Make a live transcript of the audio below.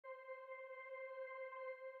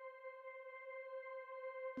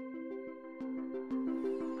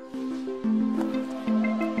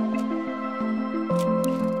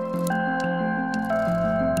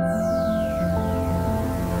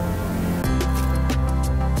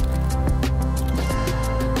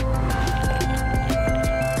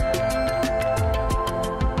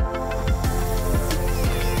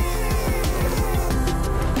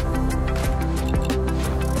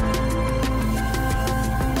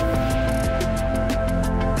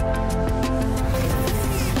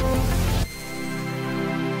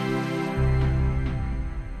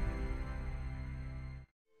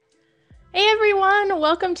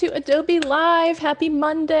Welcome to Adobe Live. Happy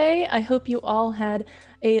Monday. I hope you all had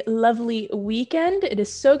a lovely weekend. It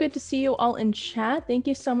is so good to see you all in chat. Thank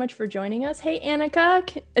you so much for joining us. Hey,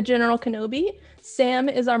 Annika, General Kenobi. Sam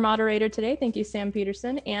is our moderator today. Thank you, Sam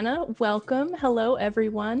Peterson. Anna, welcome. Hello,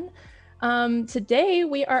 everyone. Today,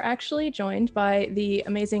 we are actually joined by the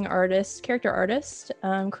amazing artist, character artist,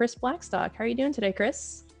 Chris Blackstock. How are you doing today,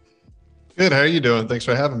 Chris? Good. How are you doing? Thanks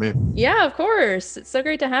for having me. Yeah, of course. It's so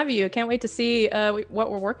great to have you. Can't wait to see what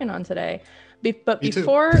we're working on today. But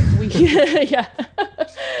before we, yeah,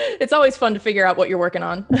 it's always fun to figure out what you're working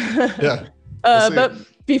on. Yeah. But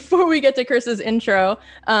before we get to Chris's intro,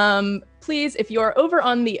 please, if you're over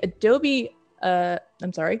on the Adobe, if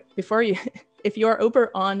you're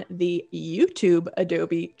over on the YouTube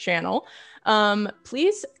Adobe channel,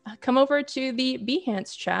 please come over to the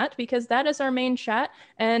Behance chat because that is our main chat.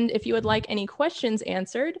 And if you would like any questions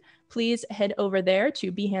answered, please head over there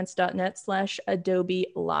to behance.net/Adobe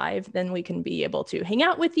Live. Then we can be able to hang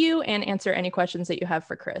out with you and answer any questions that you have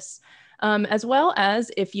for Chris. As well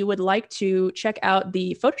as if you would like to check out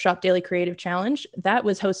the Photoshop Daily Creative Challenge, that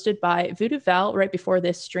was hosted by Voodoo Val right before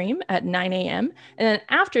this stream at 9 a.m. And then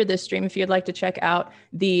after this stream, if you'd like to check out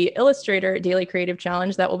the Illustrator Daily Creative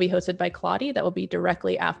Challenge, that will be hosted by Codi. That will be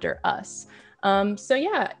directly after us. So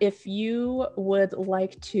yeah, if you would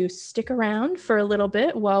like to stick around for a little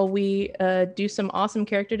bit while we do some awesome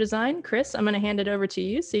character design, Chris, I'm going to hand it over to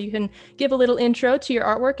you so you can give a little intro to your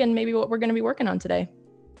artwork and maybe what we're going to be working on today.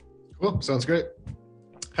 Cool. Sounds great.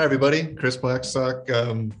 Hi, everybody. Chris Blackstock,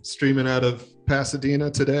 streaming out of Pasadena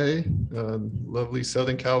today, lovely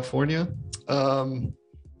Southern California.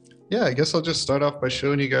 Yeah, I guess I'll just start off by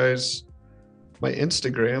showing you guys my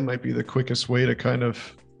Instagram. Might be the quickest way to kind of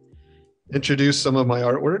introduce some of my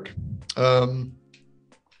artwork.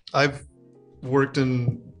 I've worked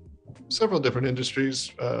in several different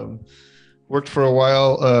industries. Worked for a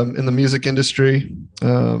while in the music industry.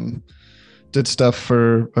 Did stuff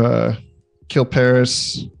for Kill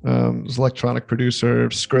Paris, was electronic producer,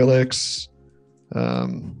 Skrillex,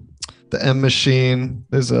 the M Machine.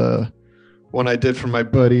 There's a one I did for my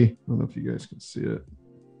buddy. I don't know if you guys can see it.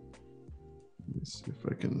 Let me see if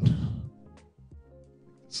I can.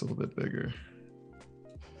 It's a little bit bigger.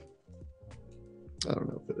 I don't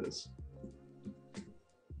know if it is.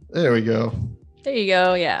 There we go. There you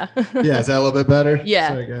go. Yeah. Yeah, is that a little bit better? Yeah.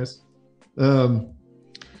 Sorry, guys.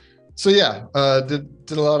 So yeah,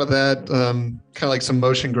 did a lot of that, kind of like some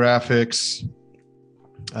motion graphics,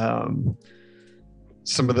 some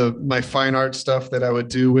of my fine art stuff that I would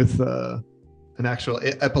do with an actual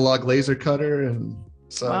epilogue laser cutter and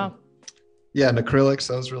some, yeah, and acrylics.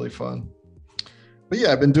 That was really fun. But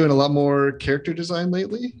yeah, I've been doing a lot more character design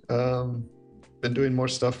lately. Been doing more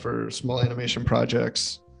stuff for small animation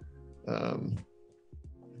projects.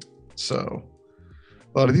 So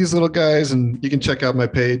a lot of these little guys, and you can check out my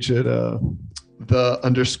page at the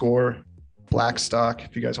 _Blackstock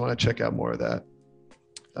if you guys want to check out more of that.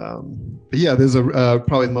 But yeah, there's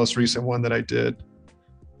probably the most recent one that I did. It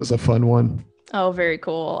was a fun one. Oh, very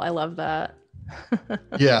cool. I love that.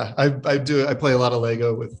 Yeah, I play a lot of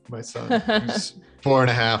Lego with my son, who's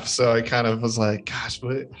 4.5. So I kind of was like, gosh,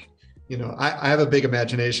 but I have a big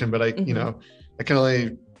imagination, but I can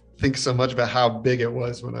only think so much about how big it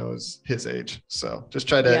was when I was his age. So just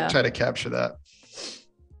try to capture that.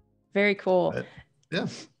 Very cool. But, yeah.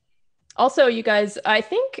 Also, you guys, I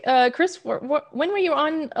think, Chris, when were you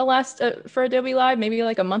on last for Adobe Live? Maybe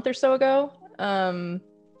like a month or so ago.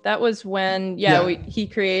 That was when, he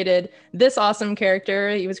created this awesome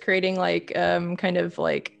character. He was creating like kind of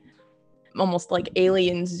like almost like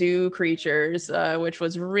alien zoo creatures, which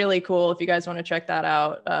was really cool. If you guys want to check that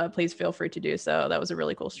out, please feel free to do so. That was a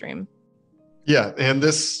really cool stream. Yeah, and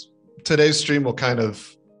today's stream will kind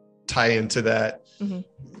of tie into that. Mm-hmm.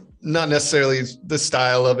 Not necessarily the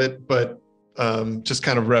style of it, but just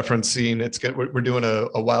kind of referencing we're doing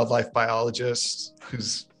a wildlife biologist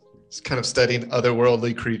who's kind of studying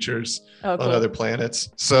otherworldly creatures on other planets.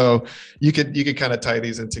 So you could kind of tie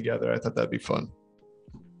these in together. I thought that'd be fun.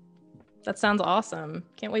 That sounds awesome.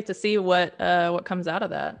 Can't wait to see what comes out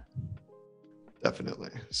of that.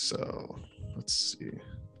 Definitely. So let's see.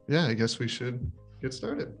 Yeah, I guess we should get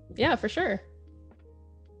started. Yeah, for sure.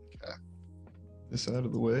 Okay. This out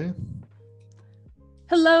of the way.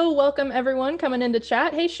 Hello, welcome everyone coming into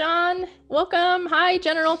chat. Hey, Sean, welcome. Hi,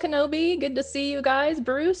 General Kenobi. Good to see you guys.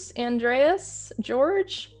 Bruce, Andreas,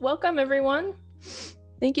 George, welcome everyone.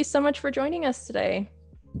 Thank you so much for joining us today.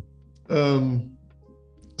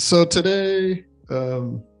 So today,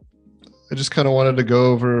 I just kind of wanted to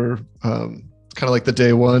go over kind of like the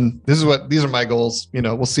day one. These are my goals.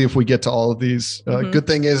 We'll see if we get to all of these. Good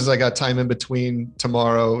thing is I got time in between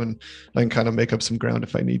tomorrow, and I can kind of make up some ground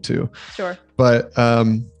if I need to. Sure. But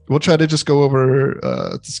we'll try to just go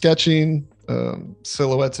over sketching,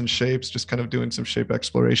 silhouettes and shapes, just kind of doing some shape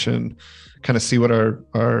exploration, kind of see what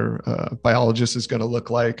our biologist is going to look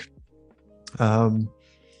like.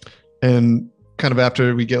 And kind of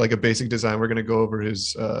after we get like a basic design, we're going to go over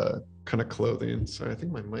his kind of clothing. Sorry, I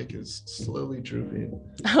think my mic is slowly drooping.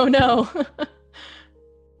 Oh no. Okay,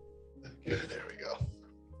 there we go.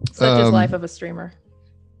 Such is life of a streamer.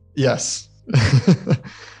 Yes.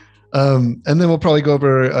 And then we'll probably go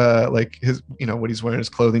over like his, what he's wearing, his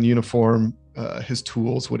clothing, uniform, his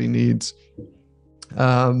tools, what he needs.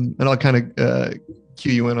 And I'll kind of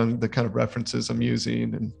cue you in on the kind of references I'm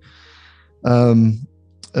using.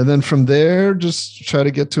 And then from there, just try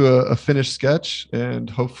to get to a finished sketch and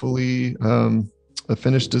hopefully a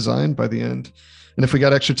finished design by the end. And if we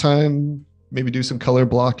got extra time, maybe do some color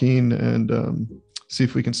blocking and see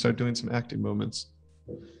if we can start doing some acting moments.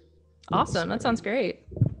 Awesome. That sounds great.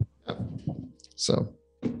 Yeah. So,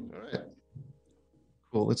 all right.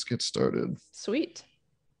 Cool. Let's get started. Sweet.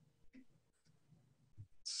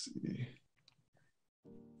 Let's see.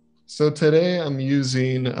 So today I'm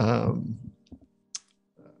using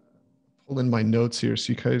pull in my notes here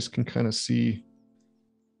so you guys can kind of see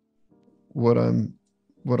what I'm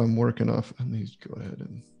working off. I need to go ahead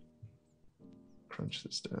and crunch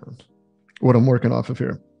this down. What I'm working off of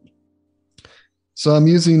here. So I'm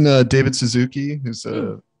using David Suzuki, who's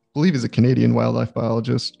I believe he's a Canadian wildlife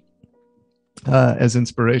biologist, as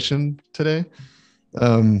inspiration today.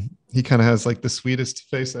 He kind of has like the sweetest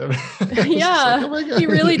face ever. Yeah, like, oh my God. He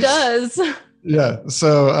really does. Yeah.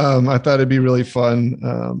 So I thought it'd be really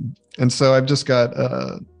fun. And so I've just got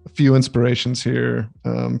a few inspirations here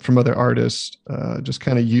from other artists, just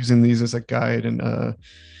kind of using these as a guide and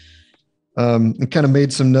kind of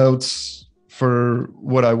made some notes for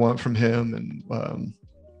what I want from him. And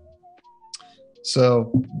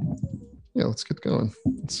so, yeah, let's get going.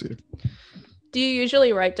 Let's see. Do you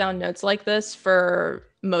usually write down notes like this for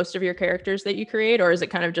most of your characters that you create, or is it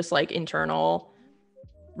kind of just like internal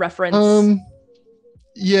reference?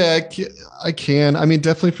 Yeah, I can. I mean,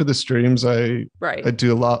 definitely for the streams, I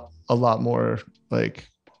do a lot more like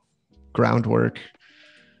groundwork.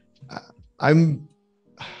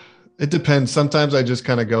 It depends. Sometimes I just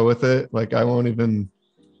kind of go with it. Like I won't even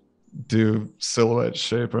do silhouette,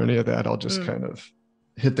 shape, or any of that. I'll just kind of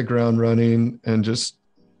hit the ground running and just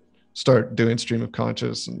start doing stream of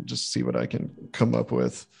conscious and just see what I can come up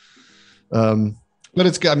with. But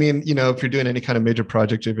it's, I mean, if you're doing any kind of major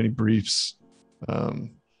project, you have any briefs,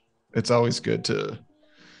 it's always good to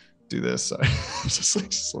do this. I'm just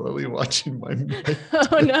like slowly watching my mic.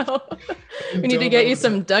 Oh no. We need to get you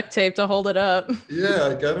some duct tape to hold it up. Yeah,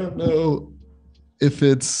 like, I don't know if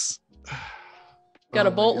it's got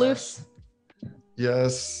a bolt loose.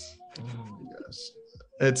 Yes. Oh my gosh.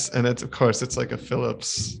 It's of course it's like a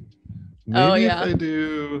Phillips. Maybe if I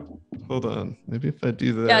do, hold on. Maybe if I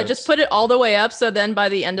do that. Yeah, just put it all the way up. So then by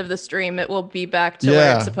the end of the stream, it will be back to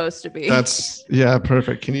where it's supposed to be. That's,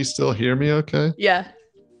 perfect. Can you still hear me okay? Yeah.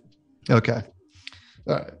 Okay.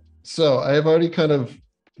 All right. So I have already kind of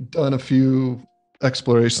done a few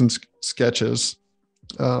exploration sketches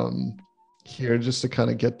here just to kind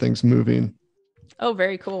of get things moving. Oh,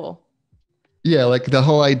 very cool. Yeah, like the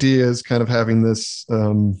whole idea is kind of having this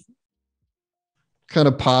kind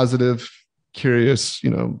of positive, curious,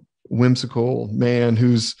 whimsical man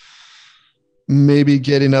who's maybe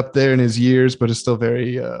getting up there in his years, but is still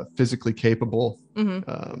very physically capable.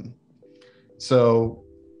 Mm-hmm. So,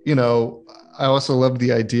 I also love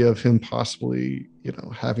the idea of him possibly,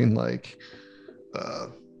 having like a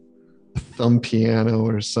thumb piano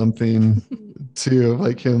or something too,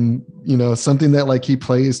 like him, something that like he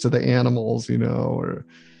plays to the animals, or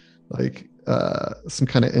like some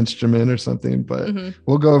kind of instrument or something, but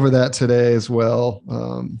we'll go over that today as well.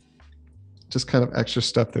 Just kind of extra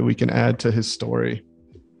stuff that we can add to his story.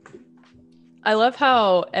 I love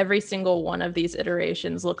how every single one of these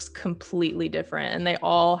iterations looks completely different and they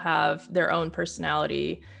all have their own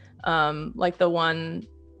personality. Like the one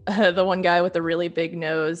the one guy with the really big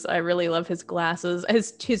nose. I really love his glasses.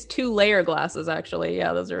 His 2-layer glasses, actually.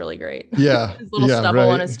 Yeah, those are really great. Yeah. His little Yeah. stubble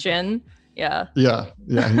on Right. his chin. Yeah. Yeah.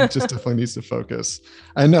 Yeah. He just definitely needs to focus.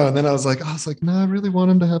 I know. And then I was like, no, I really want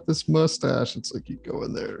him to have this mustache. It's like you go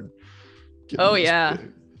in there. And give him Oh this yeah.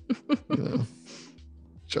 big,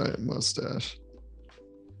 giant mustache.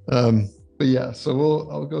 But yeah, so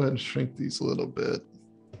I'll go ahead and shrink these a little bit.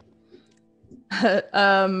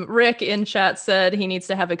 Rick in chat said he needs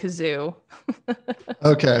to have a kazoo.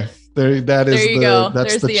 Okay, that's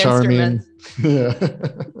There's the charming. instrument. Yeah.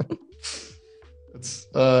 It's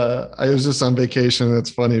I was just on vacation. It's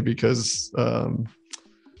funny because I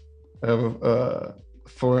have a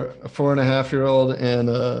 4.5-year-old and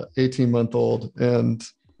a 18-month-old, and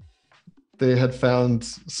they had found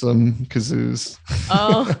some kazoos.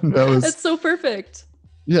 Oh, that's so perfect.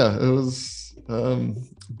 Yeah, it was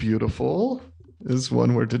beautiful is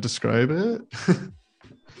one word to describe it.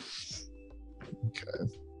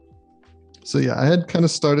 Okay. So yeah, I had kind of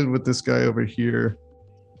started with this guy over here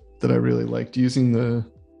that I really liked using the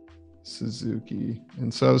Suzuki.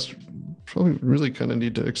 And so I was probably really kind of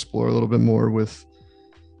need to explore a little bit more with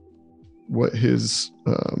what his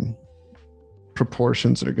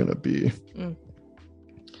proportions are going to be.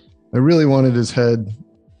 I really wanted his head,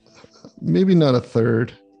 maybe not a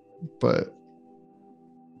third, but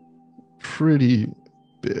pretty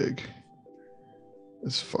big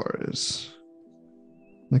as far as,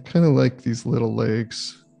 I kind of like these little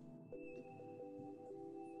legs.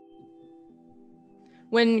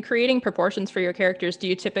 When creating proportions for your characters, do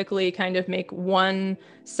you typically kind of make one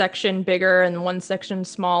section bigger and one section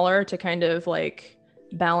smaller to kind of like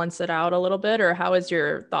balance it out a little bit? Or how is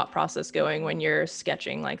your thought process going when you're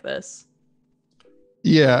sketching like this?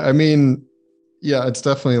 Yeah, I mean, yeah, it's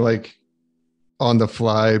definitely like on the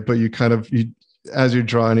fly, but you as you're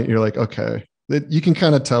drawing it, you're like, okay, you can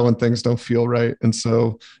kind of tell when things don't feel right. And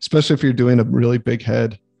so, especially if you're doing a really big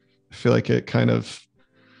head, I feel like it can't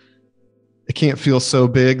feel so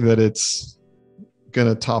big that it's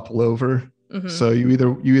gonna topple over. Mm-hmm. So you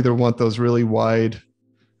either want those really wide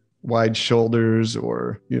shoulders,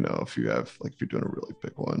 or if you're doing a really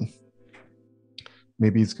big one,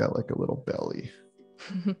 maybe he's got like a little belly.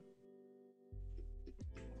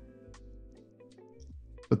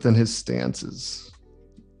 But then his stance is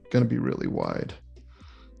going to be really wide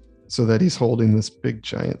so that he's holding this big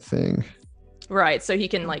giant thing. Right. So he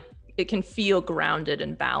can it can feel grounded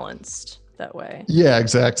and balanced that way. Yeah,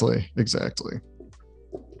 exactly.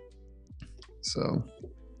 So,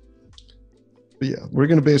 but yeah, we're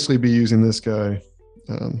going to basically be using this guy,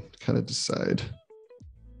 kind of decide.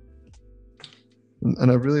 And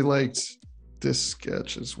I really liked this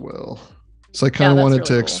sketch as well. So I kind of wanted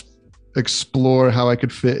really to explore how I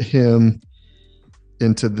could fit him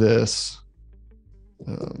into this.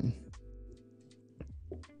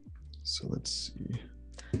 So let's see.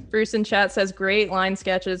 Bruce in chat says, great line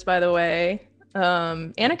sketches, by the way.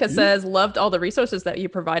 Annika says, loved all the resources that you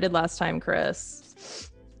provided last time, Chris.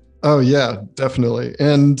 Oh yeah, definitely.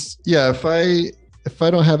 And yeah, if I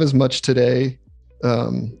don't have as much today,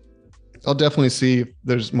 I'll definitely see if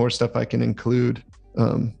there's more stuff I can include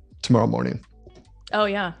tomorrow morning. Oh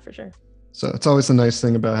yeah, for sure. So it's always a nice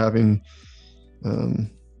thing about having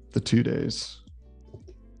the 2 days.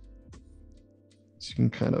 So you can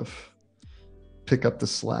kind of pick up the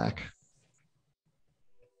slack.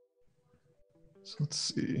 So let's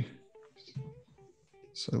see.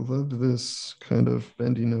 So I loved this kind of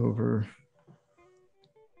bending over,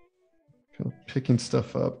 kind of picking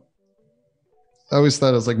stuff up. I always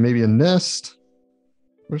thought it was like maybe a nest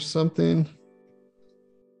or something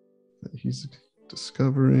that he's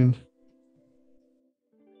discovering.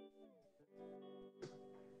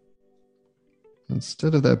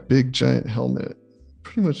 Instead of that big giant helmet,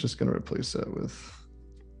 pretty much just going to replace that with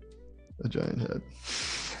a giant head.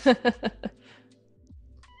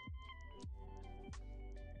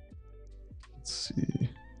 Let's see.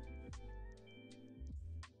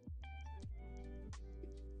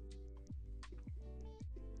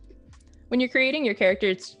 When you're creating your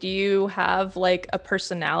characters, do you have like a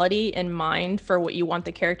personality in mind for what you want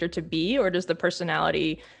the character to be, or does the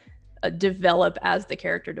personality develop as the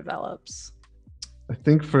character develops? I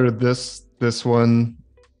think for this one,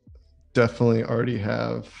 definitely already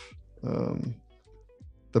have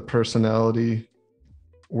the personality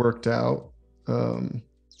worked out, and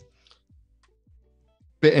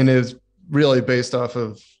is really based off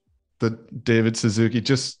of the David Suzuki.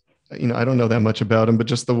 Just I don't know that much about him, but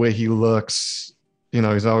just the way he looks,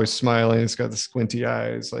 he's always smiling. He's got the squinty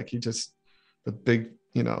eyes, like the big,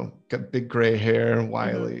 got big gray hair and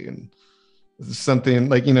wily, and something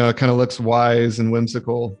like, it kind of looks wise and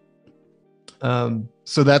whimsical.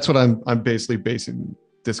 So that's what I'm basically basing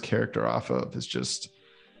this character off of, is just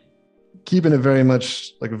keeping it very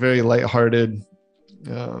much like a very lighthearted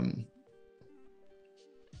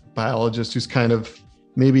biologist who's kind of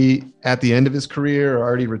maybe at the end of his career or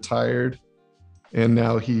already retired. And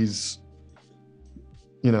now he's,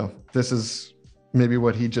 this is maybe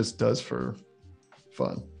what he just does for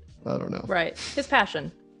fun. I don't know. Right. His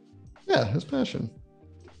passion. Yeah, his passion.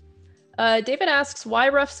 David asks, why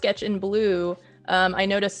rough sketch in blue? I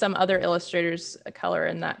noticed some other illustrators color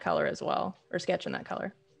in that color as well, or sketch in that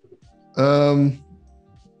color.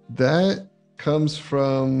 That comes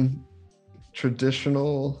from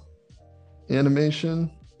traditional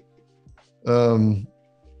animation. Let's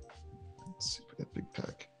see if we got big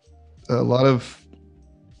pack. A lot of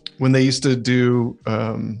when they used to do,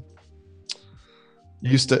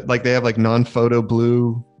 they have like non-photo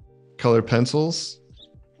blue color pencils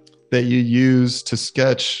that you use to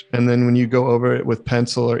sketch, and then when you go over it with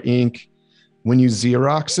pencil or ink, when you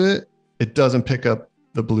Xerox it, it doesn't pick up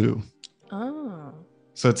the blue. Oh.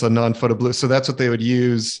 So it's a non-photo blue. So that's what they would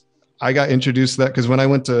use. I got introduced to that because when I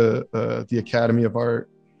went to the Academy of Art,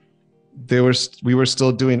 we were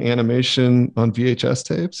still doing animation on VHS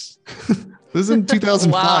tapes. This is in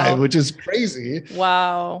 2005, Wow. which is crazy.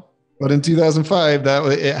 Wow. But in 2005,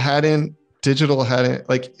 digital hadn't,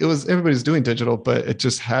 like, it was, everybody's doing digital, but it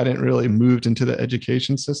just hadn't really moved into the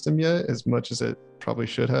education system yet as much as it probably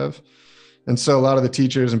should have. And so a lot of the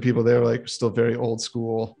teachers and people there were like still very old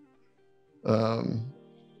school.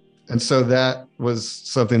 And so that was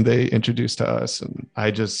something they introduced to us. And I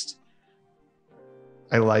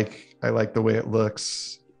like the way it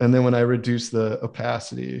looks. And then when I reduce the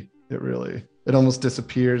opacity, it almost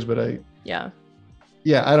disappears, but I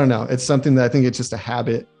don't know. It's something that I think it's just a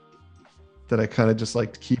habit that I kind of just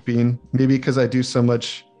liked keeping, maybe because I do so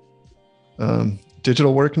much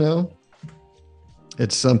digital work now.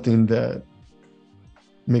 It's something that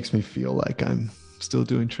makes me feel like I'm still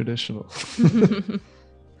doing traditional.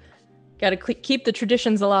 Got to keep the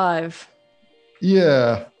traditions alive.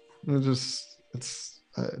 Yeah, I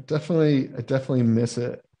definitely miss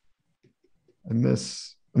it. I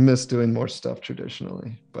miss doing more stuff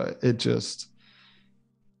traditionally, but it just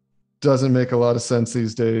doesn't make a lot of sense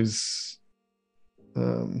these days.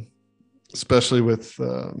 Especially with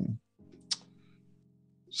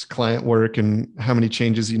just client work and how many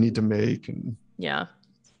changes you need to make, and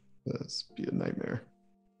it's be a nightmare.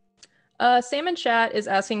 Sam in chat is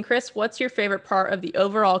asking, Chris, what's your favorite part of the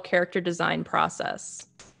overall character design process?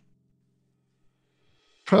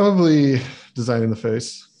 Probably designing the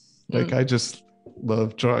face. Like, I just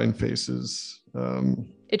love drawing faces.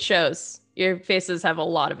 It shows. Your faces have a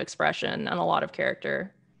lot of expression and a lot of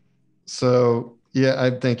character. So yeah,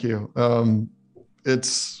 thank you. I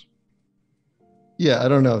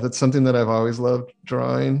don't know. That's something that I've always loved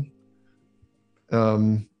drawing. I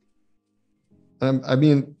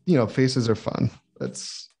mean, faces are fun.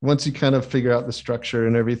 It's once you kind of figure out the structure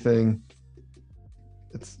and everything,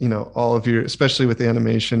 it's, all of your, especially with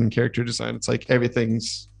animation and character design, it's like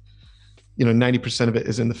everything's, 90% of it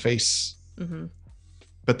is in the face. Mm-hmm.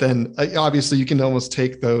 But then obviously you can almost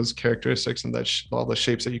take those characteristics and all the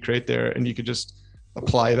shapes that you create there, and you could just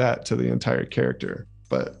apply that to the entire character.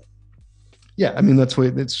 But yeah, I mean, it's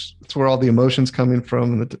where all the emotions coming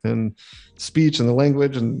from, and speech and the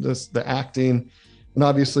language and the acting. And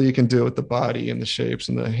obviously you can do it with the body and the shapes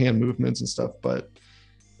and the hand movements and stuff, but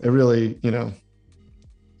it really,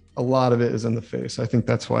 a lot of it is in the face. I think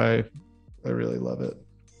that's why I really love it.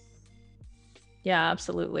 Yeah,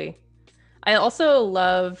 absolutely. I also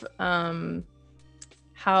love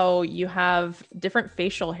how you have different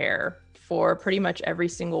facial hair for pretty much every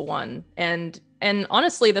single one. And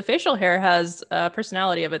honestly, the facial hair has a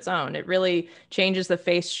personality of its own. It really changes the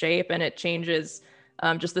face shape, and it changes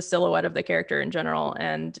just the silhouette of the character in general.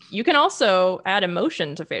 And you can also add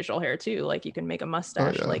emotion to facial hair too. Like you can make a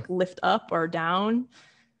mustache like lift up or down.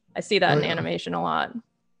 I see that in animation a lot.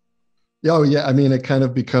 Oh yeah. I mean,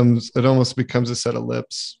 it almost becomes a set of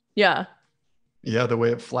lips. Yeah. Yeah. The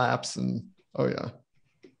way it flaps and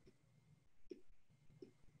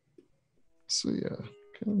So yeah,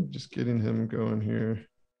 kind of just getting him going here.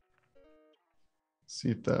 See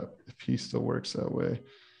if he still works that way.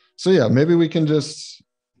 So yeah, maybe we can just,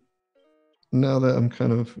 now that I'm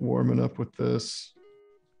kind of warming up with this,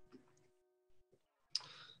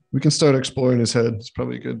 we can start exploring his head. It's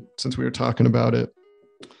probably good since we were talking about it.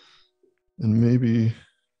 And maybe,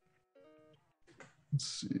 let's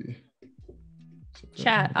see.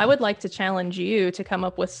 Chat, I would like to challenge you to come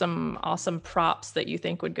up with some awesome props that you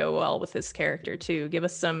think would go well with his character too. Give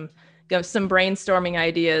us some Got some brainstorming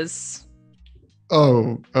ideas.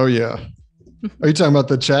 Oh yeah. Are you talking about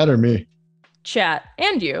the chat or me? Chat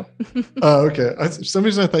and you. Oh, okay. For some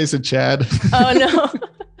reason I thought you said Chad. Oh no.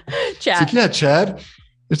 Chat. It's like, yeah, Chad.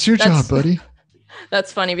 It's your job, buddy.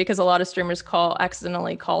 That's funny because a lot of streamers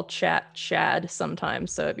accidentally call chat Chad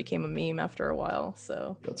sometimes, so it became a meme after a while.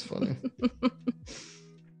 So that's funny.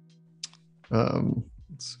 Let's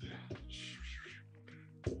see.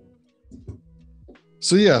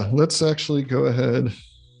 So yeah, let's actually go ahead.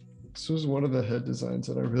 This was one of the head designs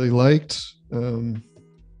that I really liked. Let's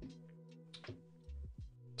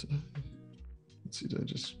see, did I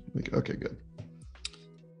just make, okay, good.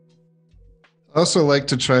 I also like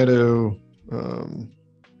to try to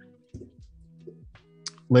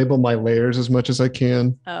label my layers as much as I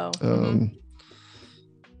can.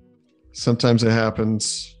 Sometimes it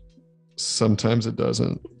happens, sometimes it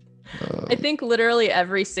doesn't. I think literally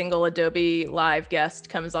every single Adobe Live guest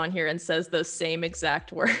comes on here and says those same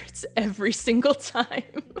exact words every single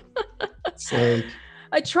time. It's like,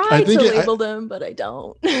 I try to label them, but I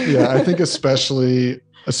don't. Yeah, I think especially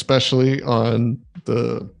on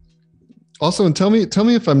the. Also, and tell me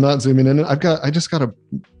if I'm not zooming in. I just got a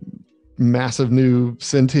massive new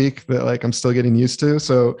Cintiq that like I'm still getting used to,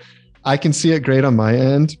 so I can see it great on my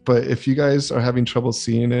end. But if you guys are having trouble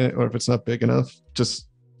seeing it, or if it's not big enough, just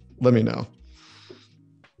let me know.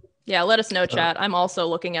 Yeah, let us know, chat. I'm also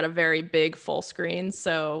looking at a very big full screen,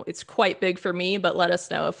 so it's quite big for me. But let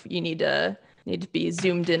us know if you need to be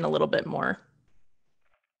zoomed in a little bit more.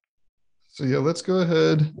 So yeah, let's go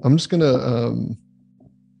ahead. I'm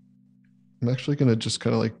actually gonna just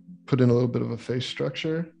kind of like put in a little bit of a face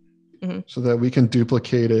structure so that we can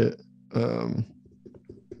duplicate it and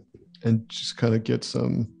just kind of get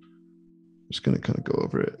some. Just gonna kind of go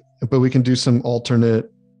over it, but we can do some alternate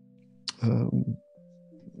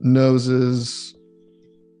noses,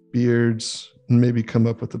 beards, and maybe come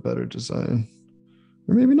up with a better design,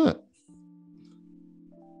 or maybe not.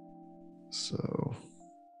 So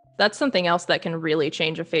that's something else that can really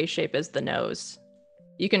change a face shape is the nose.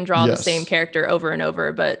 You can draw the same character over and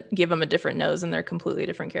over, but give them a different nose and they're a completely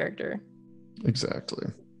different character. Exactly.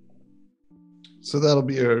 So that'll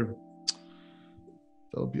be our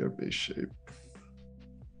base shape.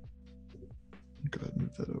 Go ahead and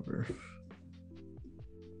move that over.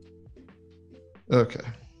 Okay.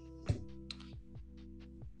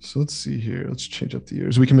 So let's see here. Let's change up the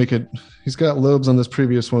ears. We can make it, he's got lobes on this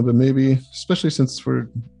previous one, but maybe, especially since we're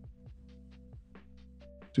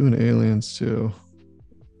doing aliens too,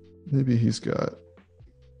 maybe he's got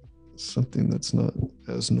something that's not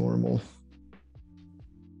as normal.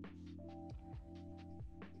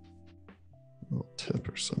 A little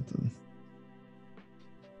tip or something.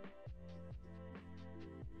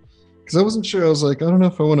 Because I wasn't sure. I was like, I don't know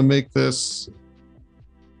if I want to make this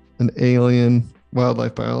an alien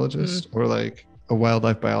wildlife biologist or like a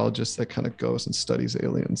wildlife biologist that kind of goes and studies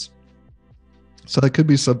aliens. So that could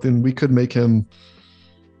be something. We could make him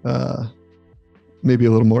maybe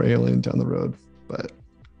a little more alien down the road. But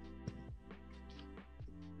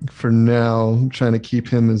for now, I'm trying to keep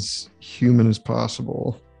him as human as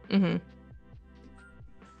possible.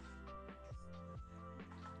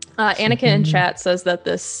 Annika in chat says that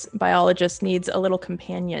this biologist needs a little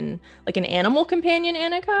companion, like an animal companion,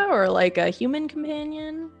 Annika, or like a human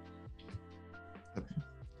companion?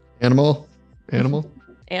 Animal.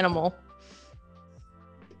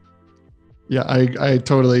 Yeah, I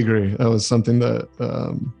totally agree. That was something that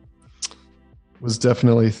was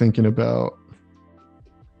definitely thinking about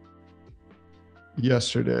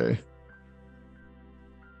yesterday.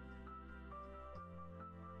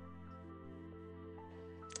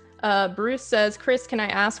 Bruce says, Chris, can I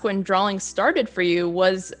ask when drawing started for you?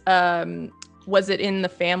 Was it in the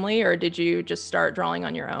family or did you just start drawing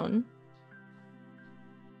on your own?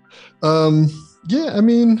 Yeah, I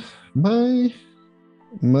mean, my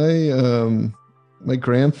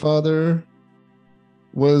grandfather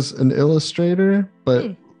was an illustrator,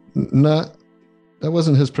 but that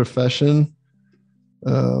wasn't his profession.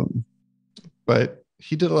 But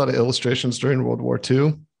he did a lot of illustrations during World War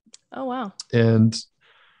II. Oh, wow. And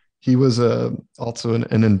he was also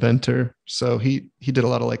an inventor. So he did a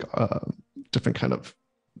lot of like different kind of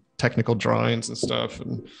technical drawings and stuff.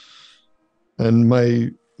 And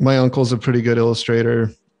my uncle's a pretty good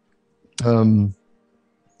illustrator.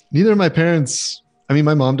 Neither of my parents, I mean,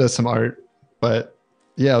 my mom does some art, but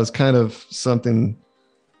yeah, it was kind of something,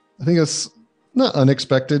 I think it's not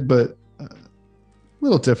unexpected, but a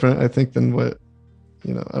little different, I think, than what,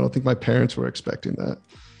 I don't think my parents were expecting that.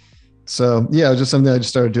 So yeah, it was just something I just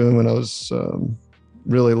started doing when I was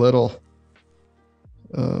really little.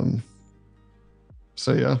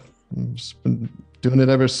 So yeah. I've just been doing it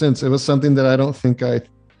ever since. It was something that I don't think I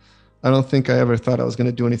ever thought I was going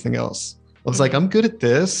to do anything else. I was like, I'm good at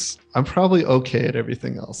this. I'm probably okay at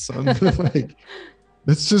everything else. So I'm like,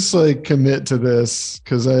 let's just like commit to this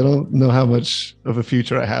because I don't know how much of a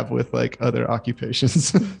future I have with like other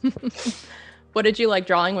occupations. What did you like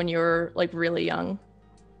drawing when you were like really young?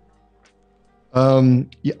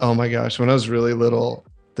 Yeah, oh my gosh, when I was really little,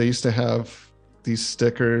 they used to have these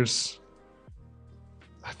stickers.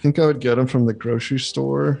 I think I would get them from the grocery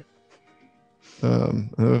store. And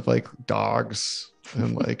with like dogs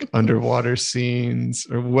and like underwater scenes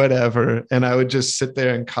or whatever. And I would just sit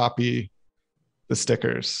there and copy the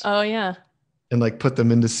stickers. Oh yeah. And like put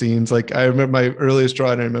them into scenes. Like I remember my earliest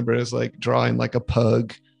drawing I remember is like drawing like a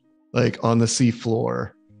pug like on the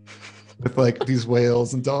seafloor with like these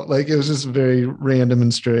whales and like it was just very random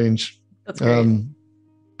and strange. That's great.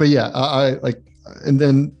 But yeah, I like, and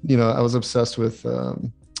then I was obsessed with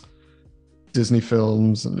Disney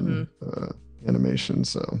films and animation.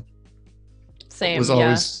 So same. It was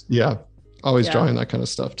always always drawing that kind of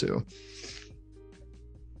stuff too.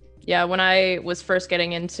 Yeah, when I was first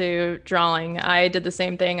getting into drawing, I did the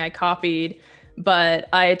same thing. I copied, but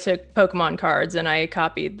I took Pokemon cards and I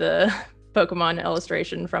copied the Pokemon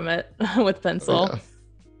illustration from it with pencil.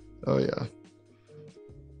 Oh yeah.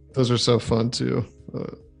 Those are so fun too.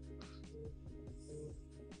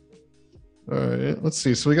 All right, let's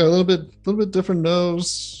see. So we got a little bit different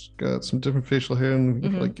nose, got some different facial hair, and we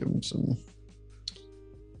can like give him some.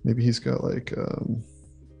 Maybe he's got like a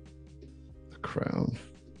crown.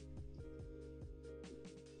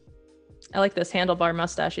 I like this handlebar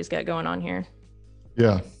mustache he's got going on here.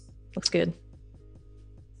 Yeah. Looks good.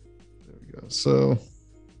 There we go. So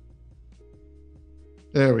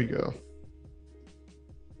there we go.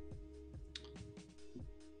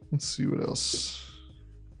 Let's see what else.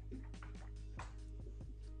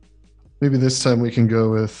 Maybe this time we can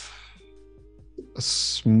go with a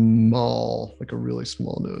small, like a really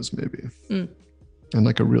small nose, maybe. And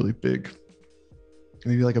like a really big,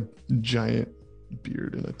 maybe like a giant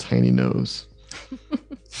beard and a tiny nose.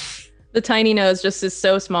 The tiny nose just is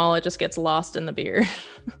so small, it just gets lost in the beard.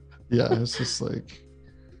 Yeah, it's just like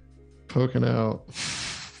poking out.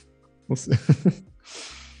 We'll see.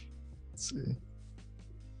 Let's see.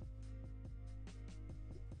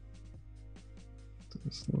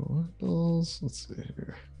 There's little eyeballs. Let's see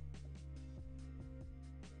here.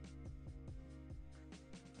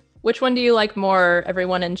 Which one do you like more,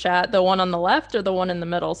 everyone in chat? The one on the left or the one in the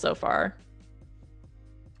middle so far?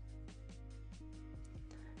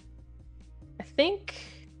 I think,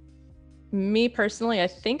 me personally, I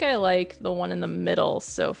think I like the one in the middle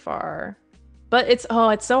so far. But it's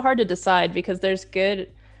so hard to decide because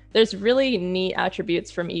there's really neat attributes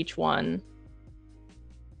from each one.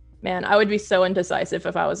 Man, I would be so indecisive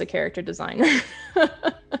if I was a character designer.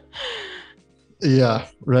 Yeah,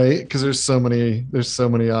 right. Because there's so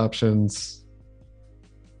many options.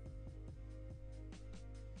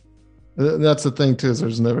 That's the thing too, is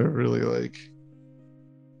there's never really like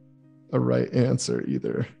a right answer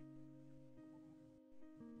either.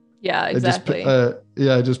 Yeah, exactly.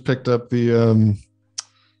 I just picked up the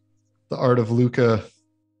Art of Luca.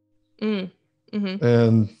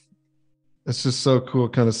 And it's just so cool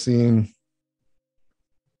kind of seeing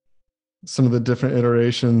some of the different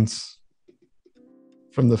iterations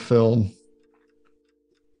from the film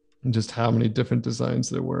and just how many different designs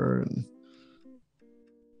there were. And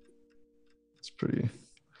it's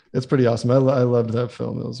pretty awesome. I loved that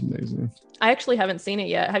film. It was amazing. I actually haven't seen it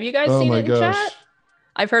yet. Have you guys seen it in chat?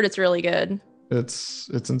 I've heard it's really good. It's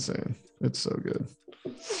insane. It's so good.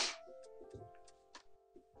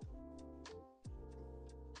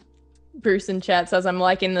 Bruce in chat says, I'm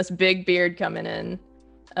liking this big beard coming in.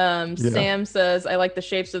 Sam says, I like the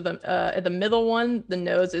shapes of the middle one. The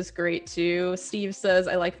nose is great too. Steve says,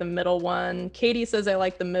 I like the middle one. Katie says, I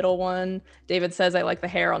like the middle one. David says, I like the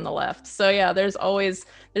hair on the left. So yeah, there's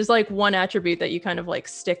like one attribute that you kind of like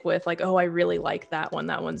stick with, like, oh, I really like that one.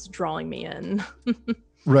 That one's drawing me in.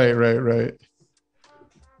 Right. Okay.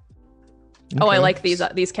 Oh, I like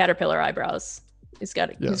these caterpillar eyebrows. He's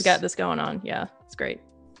got this going on. Yeah, it's great.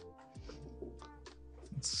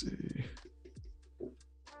 Let's see.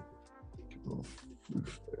 Get a little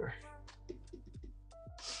floof there.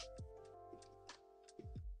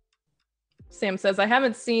 Sam says, I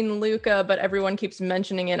haven't seen Luca, but everyone keeps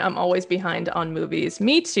mentioning it. I'm always behind on movies.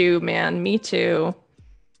 Me too, man. Me too.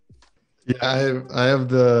 Yeah, I have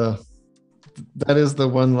that is the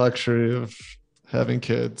one luxury of having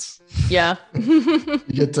kids. Yeah. You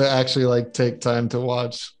get to actually like take time to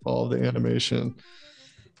watch all the animation.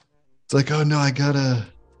 It's like, oh no, I gotta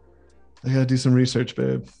do some research,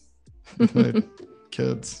 babe. with my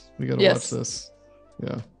kids. We got to watch this.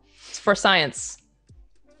 Yeah. It's for science.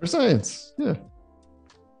 For science. Yeah.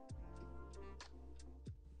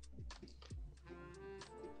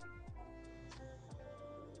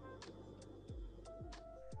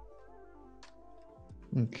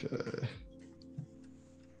 Okay.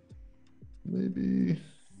 Maybe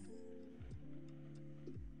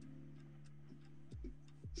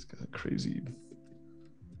it's got a crazy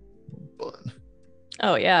bun.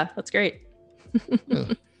 Oh yeah, that's great.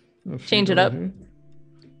 Yeah. Change it up. Here.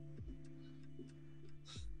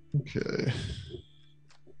 Okay.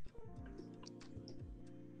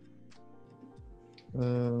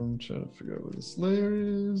 I'm trying to figure out what this layer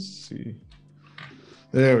is. See.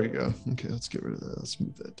 There we go. Okay, let's get rid of that. Let's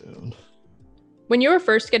move that down. When you were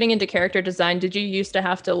first getting into character design, did you used to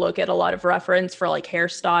have to look at a lot of reference for like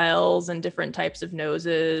hairstyles and different types of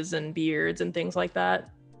noses and beards and things like that?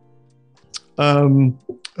 I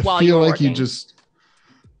feel like working? you just,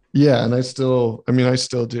 yeah, and I still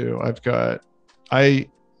do. I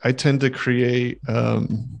tend to create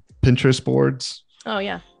Pinterest boards. Oh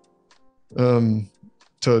yeah.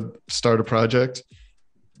 To start a project,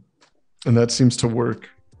 and that seems to work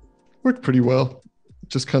pretty well.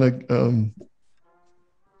 Just kind of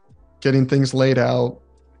getting things laid out,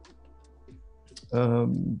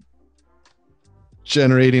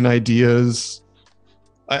 generating ideas.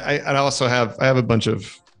 I also have a bunch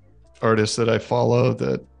of artists that I follow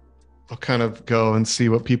that I'll kind of go and see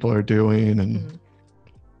what people are doing, and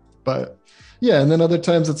but yeah, and then other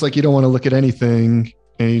times it's like you don't want to look at anything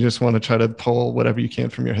and you just want to try to pull whatever you can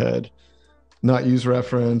from your head, not use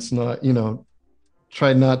reference, not,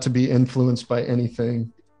 try not to be influenced by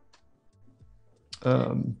anything.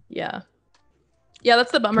 Yeah,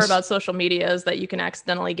 that's the bummer about social media, is that you can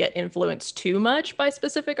accidentally get influenced too much by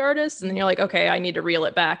specific artists, and then you're like, okay, I need to reel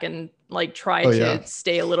it back and like try to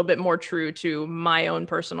stay a little bit more true to my own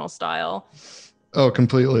personal style. Oh,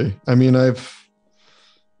 completely. I mean, I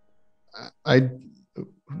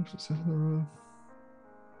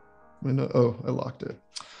locked it.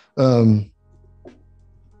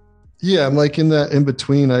 Yeah, I'm like in that in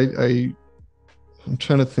between. I'm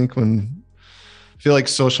trying to think when I feel like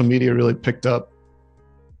social media really picked up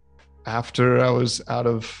after I was out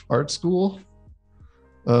of art school.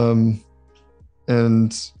 And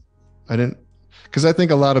I didn't, because I think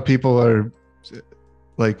a lot of people are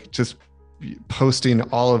like just posting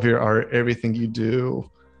all of your art, everything you do.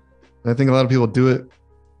 And I think a lot of people do it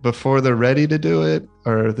before they're ready to do it,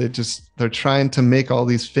 or they're trying to make all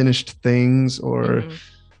these finished things or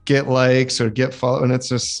get likes or get follow. And it's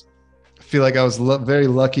just, I feel like I was very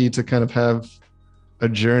lucky to kind of have a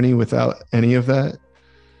journey without any of that,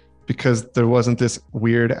 because there wasn't this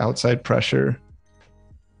weird outside pressure.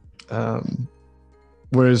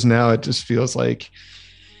 Whereas now it just feels like,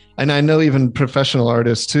 and I know even professional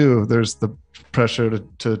artists too, there's the pressure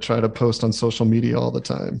to try to post on social media all the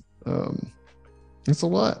time. It's a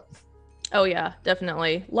lot. Oh yeah,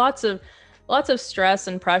 definitely. Lots of stress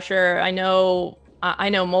and pressure. I know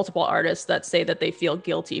multiple artists that say that they feel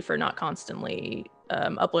guilty for not constantly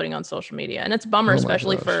uploading on social media. And it's a bummer,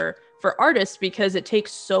 especially for artists, because it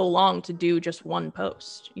takes so long to do just one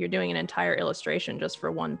post. You're doing an entire illustration just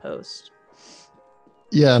for one post.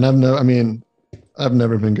 Yeah, and I've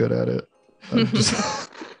never been good at it.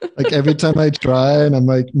 Just, like every time I try and I'm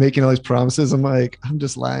like making all these promises, I'm like, I'm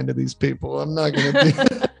just lying to these people. I'm not gonna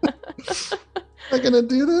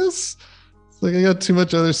do this. It's like I got too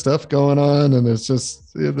much other stuff going on, and it's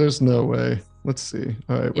just there's no way. Let's see.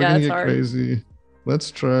 All right, we're gonna get crazy.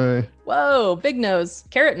 Let's try. Whoa, big nose,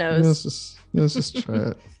 carrot nose. Let's just try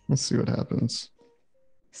it. Let's see what happens.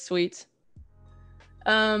 Sweet.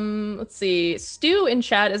 Let's see. Stu in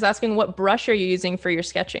chat is asking, what brush are you using for your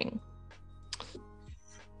sketching?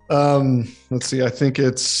 Let's see. I think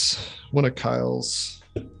it's one of Kyle's.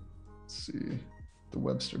 Let's see, the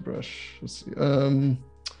Webster brush. Let's see.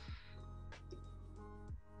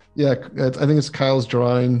 Yeah, I think it's Kyle's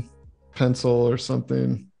drawing pencil or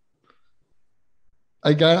something.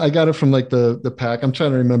 I got it from like the pack. I'm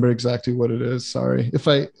trying to remember exactly what it is. Sorry. If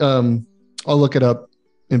I'll look it up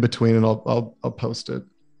in between and I'll post it.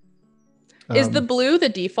 Is the blue the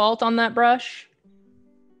default on that brush?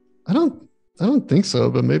 I don't think so,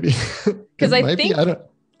 but maybe. Because I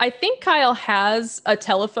think Kyle has a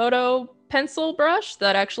telephoto pencil brush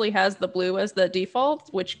that actually has the blue as the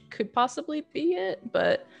default, which could possibly be it.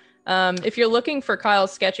 But if you're looking for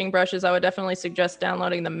Kyle's sketching brushes, I would definitely suggest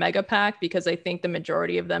downloading the mega pack, because I think the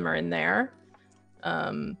majority of them are in there.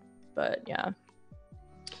 But yeah.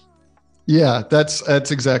 Yeah,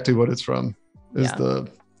 that's exactly what it's from. Is the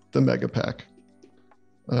mega pack.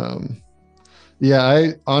 Yeah,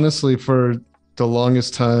 I honestly, for the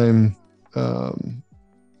longest time,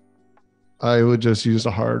 I would just use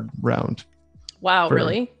a hard round Wow, for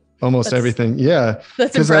really? almost That's everything. Yeah,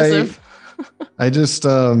 that's because impressive. I just,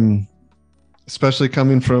 especially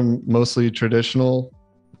coming from mostly traditional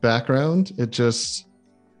background, it just,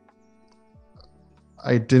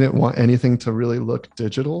 I didn't want anything to really look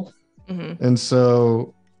digital. Mm-hmm. And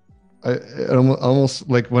so it almost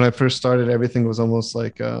like when I first started, everything was almost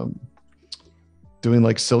like doing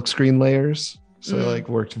like silk screen layers. So I like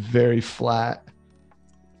worked very flat,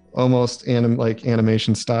 almost like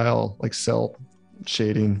animation style, like cell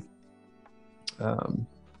shading. And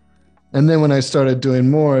then when I started doing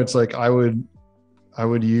more, it's like I would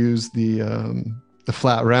use the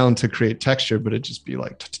flat round to create texture, but it'd just be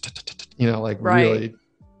like, like really.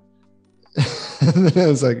 And then it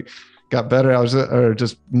was like, got better. I was or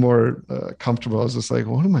just more comfortable. I was just like,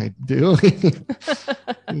 what am I doing?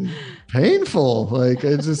 Painful. Like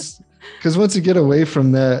I just, because once you get away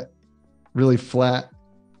from that really flat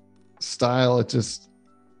style, it just,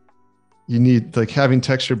 you need like having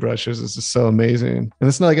texture brushes is just so amazing. And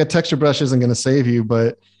it's not like a texture brush isn't going to save you,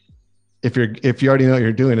 but if you already know what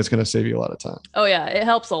you're doing, it's going to save you a lot of time. Oh yeah, it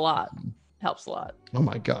helps a lot. Helps a lot. Oh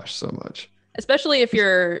my gosh, so much. Especially if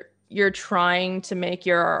you're trying to make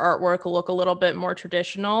your artwork look a little bit more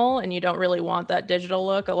traditional and you don't really want that digital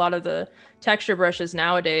look. A lot of the texture brushes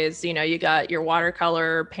nowadays, you got your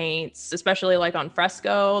watercolor paints, especially like on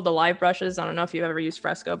Fresco, the live brushes. I don't know if you've ever used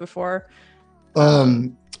Fresco before.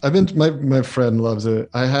 I've been, my friend loves it.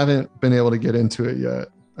 I haven't been able to get into it yet.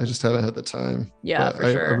 I just haven't had the time. Yeah,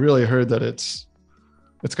 for sure. I really heard that it's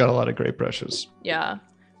got a lot of great brushes. Yeah.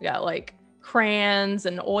 We got like crayons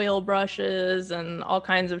and oil brushes and all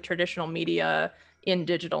kinds of traditional media in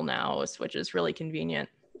digital now, which is really convenient.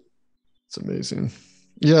 It's amazing.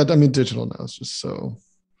 Yeah, I mean, digital now is just so,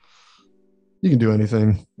 you can do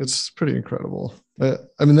anything. It's pretty incredible.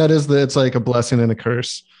 I mean, it's like a blessing and a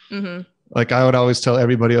curse. Mm-hmm. Like I would always tell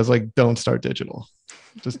everybody, I was like, don't start digital.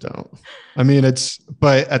 Just don't. I mean,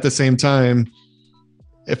 but at the same time,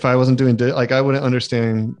 if I wasn't doing like, I wouldn't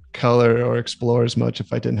understand color or explore as much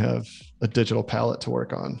if I didn't have a digital palette to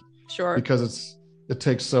work on. Sure. Because it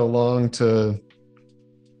takes so long to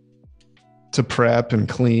prep and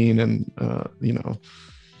clean, and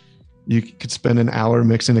you could spend an hour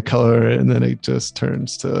mixing a color and then it just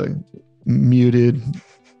turns to muted,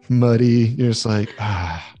 muddy. You're just like,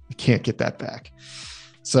 I can't get that back.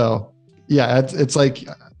 So yeah, it's like,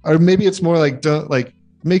 or maybe it's more like, don't like,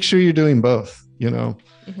 make sure you're doing both,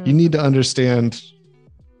 Mm-hmm. You need to understand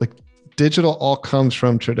like digital all comes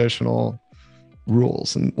from traditional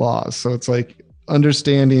rules and laws. So it's like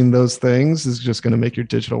understanding those things is just going to make your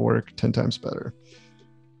digital work 10 times better.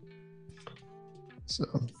 So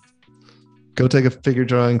go take a figure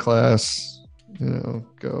drawing class,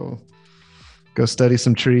 go study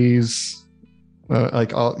some trees,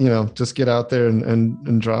 like all, just get out there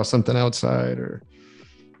and draw something outside, or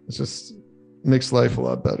it just makes life a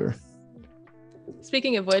lot better.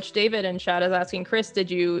 Speaking of which, David in chat is asking, Chris,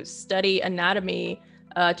 did you study anatomy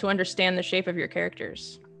to understand the shape of your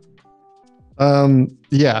characters?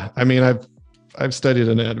 Yeah, I mean, I've studied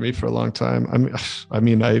anatomy for a long time. I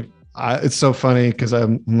mean, it's so funny because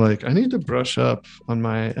I'm like, I need to brush up on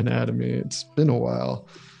my anatomy. It's been a while.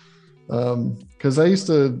 Because I used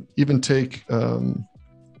to even take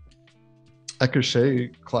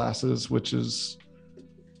Eckershey classes, which is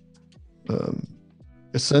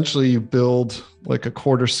essentially you build like a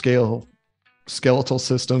quarter scale skeletal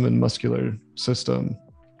system and muscular system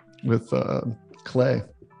with clay.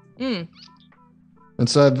 And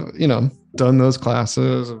so I've done those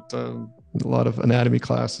classes. I've done a lot of anatomy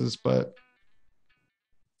classes, but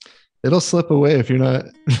it'll slip away if you're not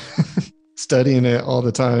studying it all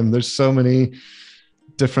the time. There's so many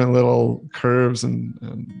different little curves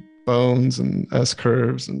and bones and S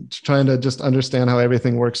curves, and trying to just understand how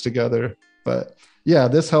everything works together. But yeah,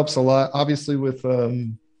 this helps a lot. Obviously with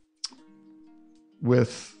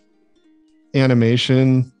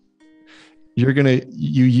animation, you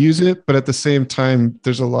use it, but at the same time,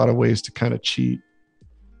 there's a lot of ways to kind of cheat,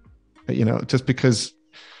 just because,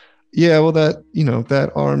 yeah, well,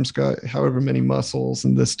 that arm's got however many muscles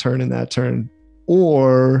and this turn and that turn,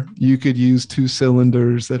 or you could use 2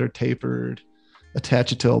 cylinders that are tapered,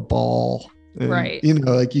 attach it to a ball, and, right.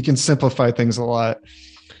 Like you can simplify things a lot.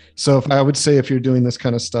 So I would say if you're doing this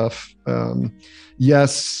kind of stuff,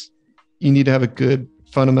 yes, you need to have a good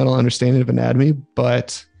fundamental understanding of anatomy,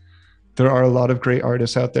 but there are a lot of great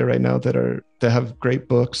artists out there right now that have great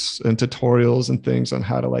books and tutorials and things on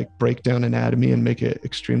how to like break down anatomy and make it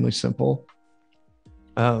extremely simple.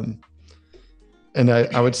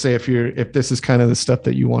 I would say if this is kind of the stuff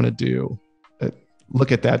that you want to do,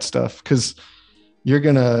 look at that stuff, because you're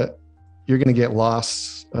gonna get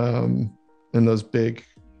lost in those big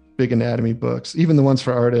anatomy books, even the ones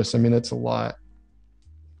for artists. I mean, it's a lot.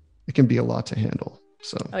 It can be a lot to handle.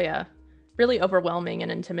 So. Oh yeah, really overwhelming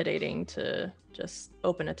and intimidating to just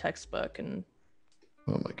open a textbook and.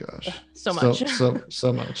 Oh my gosh. So much.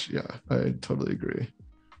 so much. Yeah, I totally agree.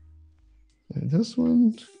 And this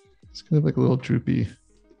one, it's kind of like a little droopy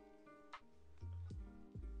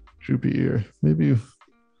ear. Maybe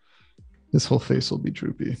this whole face will be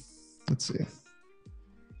droopy. Let's see.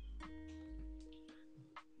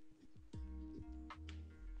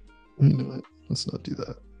 You know what? Let's not do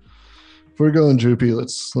that. If we're going droopy,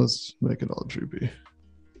 let's make it all droopy.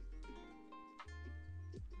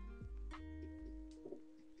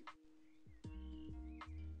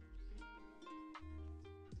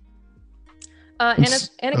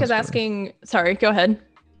 Annika's asking. Sorry, go ahead.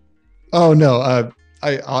 Oh no,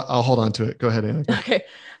 I'll hold on to it. Go ahead, Annika. Okay.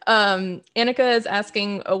 Annika is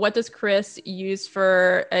asking, what does Chris use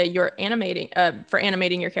for your animating for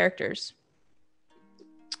animating your characters?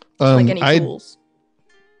 Like any tools?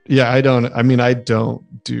 Yeah, I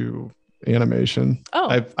don't do animation.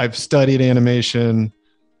 Oh, I've studied animation,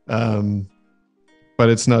 but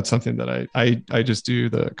it's not something that I just do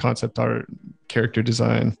the concept art, character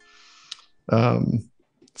design.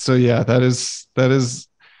 So yeah, that is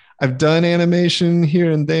I've done animation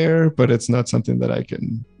here and there, but it's not something that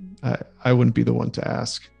I wouldn't be the one to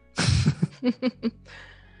ask.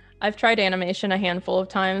 I've tried animation a handful of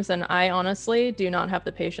times, and I honestly do not have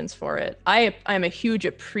the patience for it. I'm a huge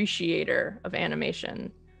appreciator of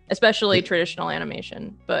animation, especially traditional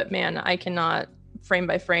animation, but man, I cannot frame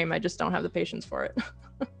by frame. I just don't have the patience for it.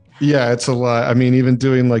 Yeah, it's a lot. I mean, even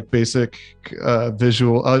doing like basic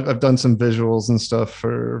visual, I've done some visuals and stuff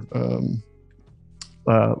for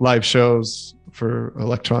live shows for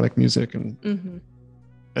electronic music, and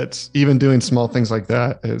it's even doing small things like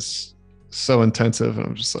that is so intensive. And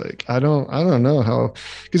I'm just like, I don't know how,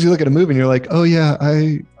 because you look at a movie and you're like, oh yeah,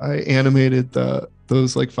 I animated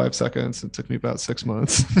those like 5 seconds. It took me about 6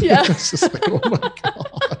 months. Yeah. It's just like, oh my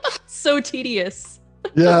God. So tedious.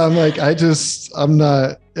 Yeah, I'm like,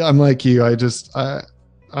 I'm like you.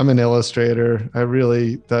 I'm an illustrator.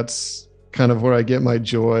 That's kind of where I get my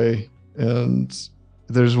joy. And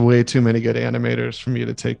there's way too many good animators for me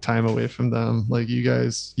to take time away from them. Like you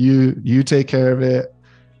guys, you take care of it.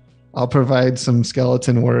 I'll provide some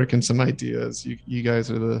skeleton work and some ideas. You guys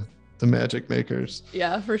are the magic makers.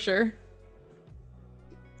 Yeah, for sure.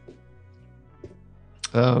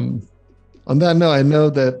 On that note, I know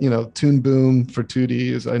that, Toon Boom for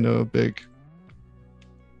 2D is, I know, a big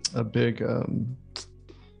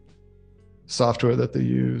software that they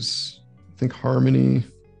use. I think Harmony.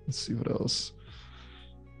 Let's see what else.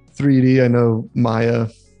 3D, I know Maya.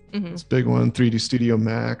 It's a big one. 3D Studio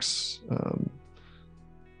Max.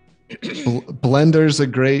 Blender's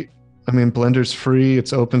Blender's free.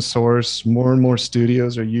 It's open source. More and more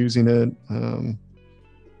studios are using it.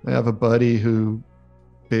 I have a buddy who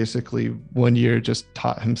basically 1 year just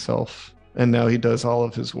taught himself, and now he does all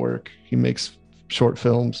of his work. He makes short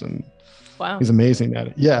films, and wow, he's amazing at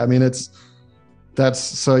it. Yeah, I mean, internet's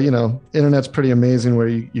pretty amazing where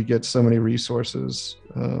you get so many resources,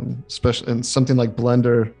 especially in something like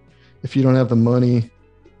Blender. If you don't have the money,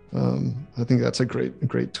 I think that's a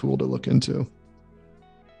great tool to look into.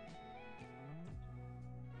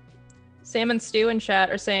 Sam and Stu in chat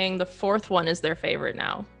are saying the fourth one is their favorite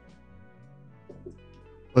now.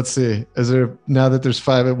 Let's see. Is there, now that there's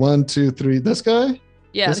 5 at 1, 2, 3, this guy?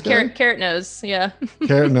 Yeah, the carrot nose. Yeah.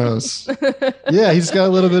 Carrot nose. Yeah, he's got a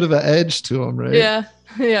little bit of an edge to him, right? Yeah.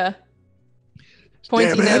 Yeah.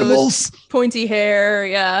 Pointy Damn nose, animals. pointy hair.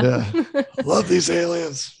 Yeah. Yeah. Love these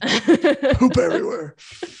aliens. Poop everywhere.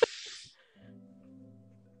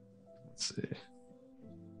 Let's see.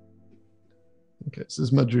 Okay, this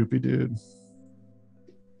is my droopy dude.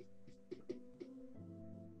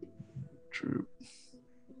 Droop.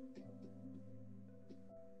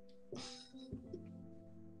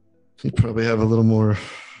 He'd probably have a little more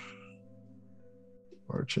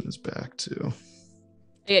arch in his back too.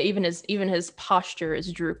 Yeah, even his posture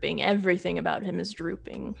is drooping. Everything about him is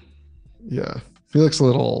drooping. Yeah, he looks a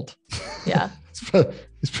little old. Yeah.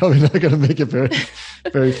 He's probably not going to make it very,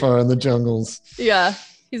 very far in the jungles. Yeah,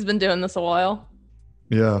 he's been doing this a while.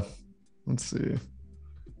 Yeah. Let's see. I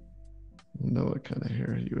don't know what kind of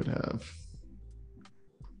hair you would have.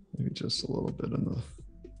 Maybe just a little bit in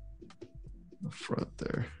the front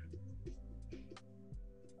there.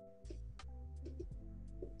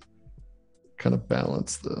 Kind of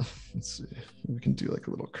balance let's see, we can do like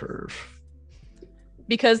a little curve.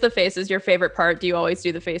 Because the face is your favorite part, do you always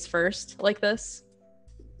do the face first like this?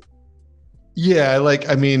 Yeah,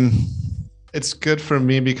 I mean, it's good for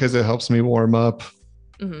me because it helps me warm up.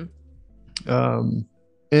 And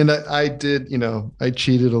I did, I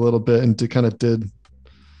cheated a little bit and did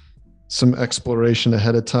some exploration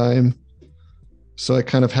ahead of time. So I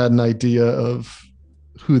kind of had an idea of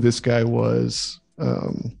who this guy was.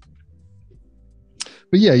 But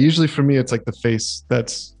yeah, usually for me, it's like the face.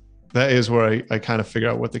 That is where I kind of figure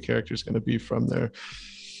out what the character is going to be from there.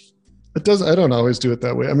 I don't always do it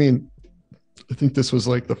that way. I mean, I think this was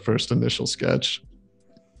like the first initial sketch.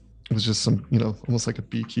 It was just some, almost like a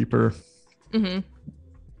beekeeper, kind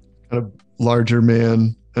of larger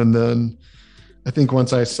man. And then I think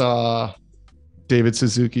once I saw David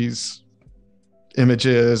Suzuki's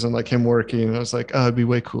images and like him working, I was like, oh, it'd be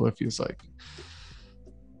way cooler if he was like,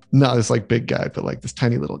 not this like big guy, but like this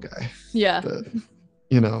tiny little guy. Yeah. That,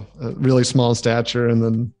 a really small stature. And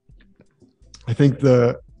then I think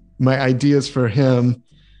my ideas for him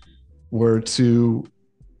were to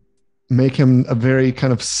make him a very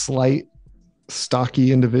kind of slight,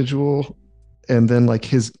 stocky individual. And then like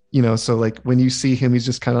his, so like when you see him, he's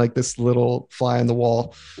just kind of like this little fly on the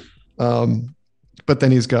wall. But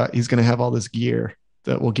then he's going to have all this gear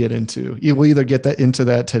that we'll get into. We'll either get into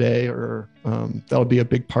that today or that'll be a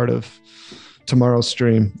big part of tomorrow's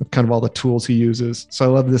stream, of kind of all the tools he uses. So I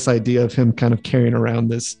love this idea of him kind of carrying around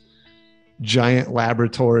this giant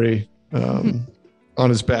laboratory on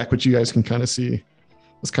his back, which you guys can kind of see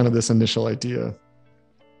was kind of this initial idea.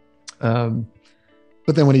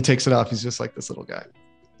 But then when he takes it off, he's just like this little guy.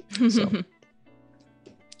 So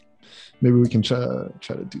maybe we can try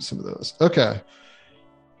to do some of those. Okay.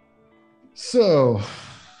 So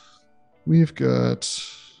we've got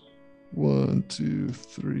 1, 2,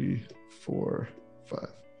 3, 4, 5.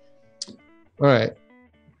 All right.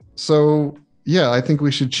 So yeah, I think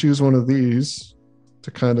we should choose one of these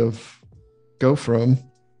to kind of go from.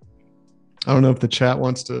 I don't know if the chat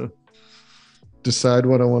wants to decide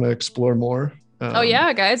what I want to explore more. Oh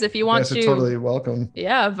yeah, guys, if you want to, totally welcome.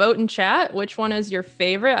 Yeah, vote in chat. Which one is your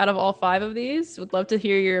favorite out of all 5 of these? Would love to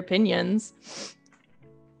hear your opinions.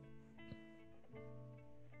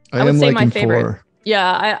 I would say my favorite. 4.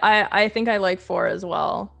 Yeah, I think I like 4 as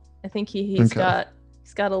well. I think he's got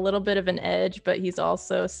a little bit of an edge, but he's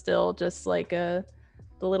also still just like the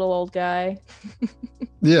little old guy.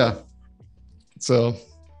 Yeah. So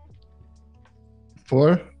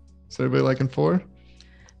 4? Is everybody liking 4?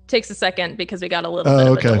 Takes a second because we got a little bit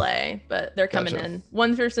of a delay, but they're coming in.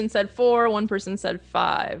 One person said 4, one person said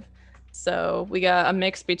 5. So we got a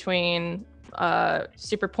mix between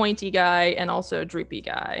super pointy guy and also droopy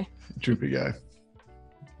guy. Droopy guy.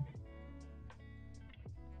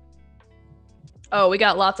 Oh, we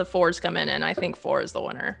got lots of 4s coming in. I think 4 is the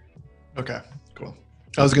winner. Okay, cool.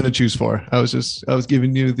 I was going to choose 4. I was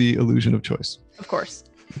giving you the illusion of choice. Of course.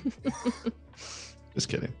 Just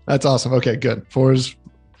kidding. That's awesome. Okay, good. 4 is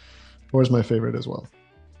my favorite as well.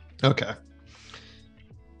 Okay.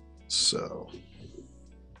 So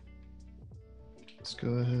let's go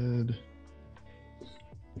ahead.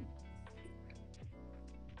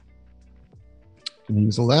 I'm going to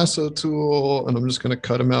use a lasso tool, and I'm just going to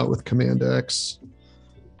cut them out with Command X.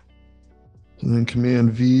 And then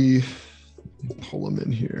Command V, pull them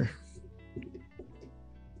in here.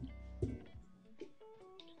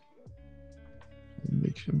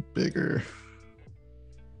 Make him bigger.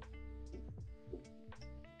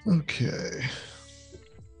 Okay.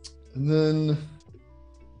 And then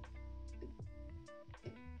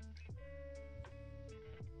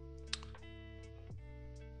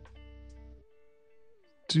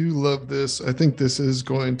do love this. I think this is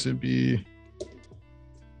going to be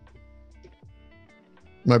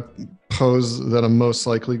my pose that I'm most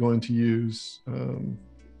likely going to use. I'm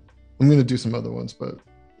going to do some other ones, but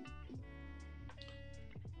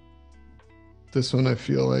this one I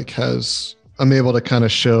feel like I'm able to kind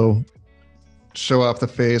of show off the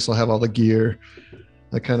face. I'll have all the gear.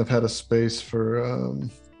 I kind of had a space for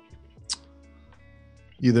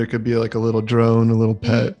either it could be like a little drone, a little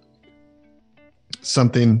pet,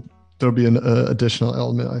 something. There'll be an additional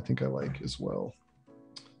element I think I like as well.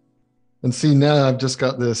 And see, now I've just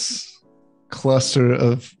got this cluster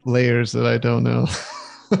of layers that I don't know.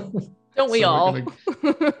 Don't we all?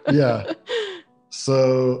 Yeah.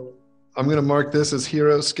 So I'm going to mark this as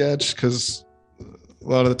hero sketch because a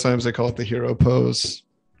lot of the times they call it the hero pose,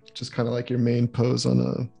 just kind of like your main pose on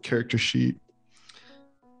a character sheet.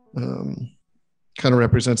 Kind of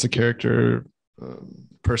represents a character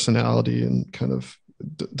personality and kind of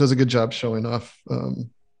does a good job showing off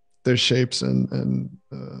their shapes and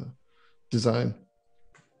design.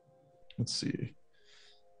 Let's see.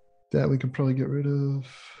 That we could probably get rid of.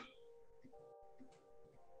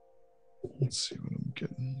 Let's see what I'm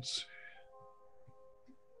getting. Let's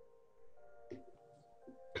see.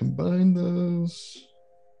 Combine those.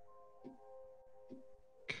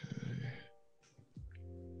 Okay.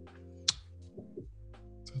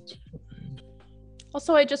 That's fine.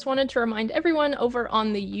 Also, I just wanted to remind everyone over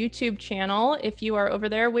on the YouTube channel, if you are over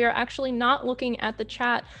there, we are actually not looking at the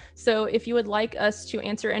chat. So if you would like us to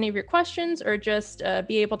answer any of your questions or just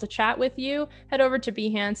be able to chat with you, head over to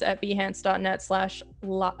Behance at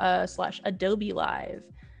behance.net/Adobe Live,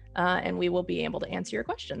 and we will be able to answer your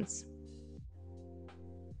questions.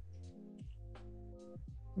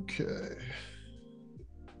 Okay.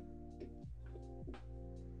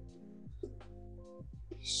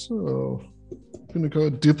 So I'm going to go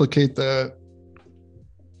duplicate that.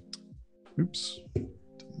 Oops. I'm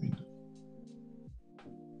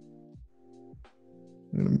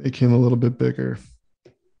going to make him a little bit bigger.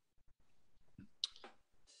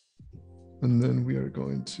 And then we are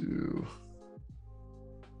going to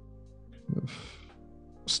kind of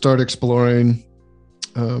start exploring.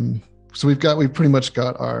 So we've pretty much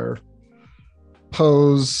got our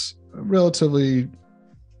pose relatively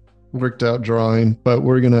worked out drawing, but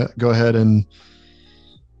we're going to go ahead and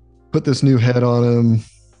put this new head on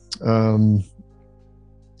him,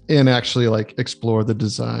 and actually like explore the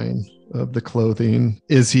design of the clothing.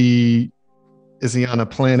 Is he on a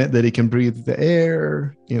planet that he can breathe the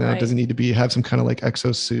air? You know, Right. Does he need to have some kind of like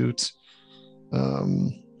exosuit? A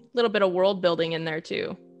little bit of world building in there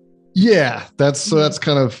too. Yeah, that's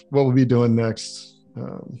kind of what we'll be doing next.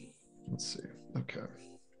 Let's see. Okay.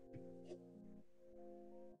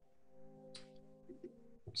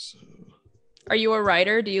 So, are you a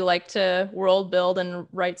writer? Do you like to world build and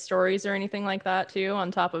write stories or anything like that too, on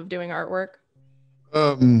top of doing artwork?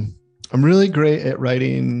 I'm really great at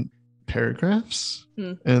writing paragraphs,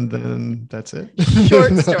 and then that's it.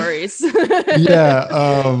 Short stories.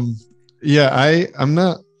 I'm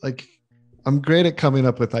not like, I'm great at coming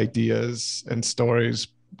up with ideas and stories,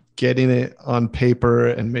 getting it on paper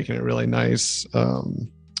and making it really nice.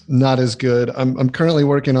 Not as good. I'm currently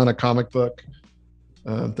working on a comic book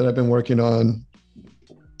that I've been working on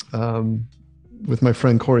with my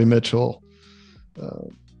friend Corey Mitchell,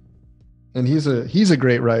 and he's a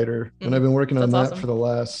great writer, and I've been working on that for the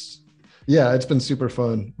last. Yeah, it's been super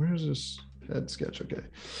fun. Where's this head sketch? Okay.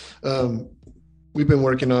 We've been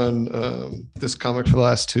working on this comic for the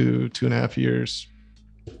last two and a half years.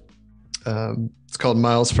 It's called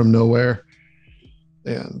Miles from Nowhere.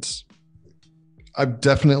 And I've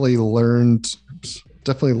definitely learned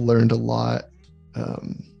a lot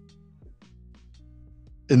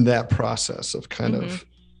in that process of kind of,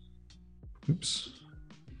 what's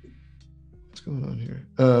going on here?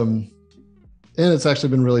 And it's actually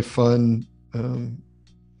been really fun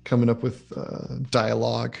coming up with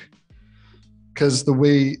dialogue. Because the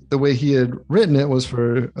way he had written it was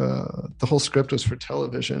for the whole script was for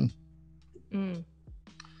television, and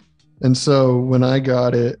so when I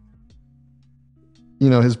got it,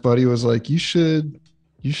 his buddy was like, "You should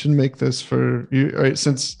make this for you." All right,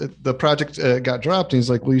 since the project got dropped, and he's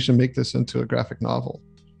like, "Well, you should make this into a graphic novel."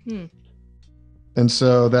 And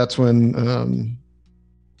so that's when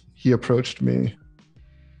he approached me,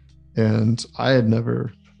 and I had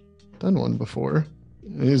never done one before.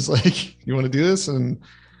 And he's like, "You want to do this?" And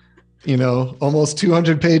almost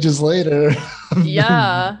 200 pages later,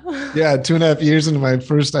 yeah 2.5 years into my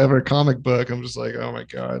first ever comic book, I'm just like, oh my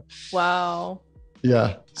god, wow.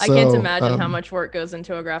 Yeah, I can't imagine how much work goes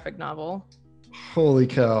into a graphic novel. Holy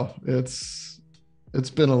cow, it's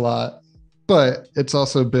been a lot, but it's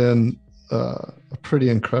also been a pretty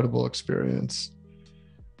incredible experience,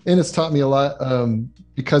 and it's taught me a lot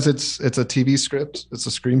because it's a TV script, it's a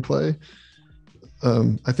screenplay.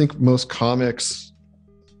 I think most comics,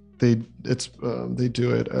 they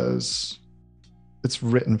do it as it's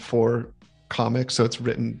written for comics, so it's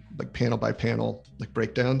written like panel by panel, like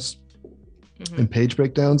breakdowns and page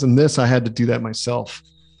breakdowns. And this, I had to do that myself,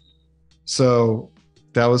 so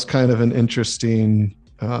that was kind of an interesting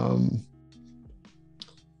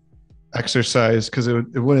exercise, because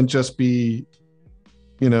it wouldn't just be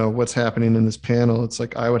what's happening in this panel. It's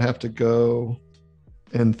like I would have to go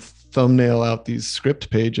and thumbnail out these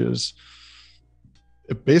script pages.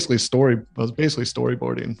 I was basically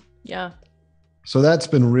storyboarding. Yeah. So that's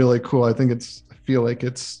been really cool. I feel like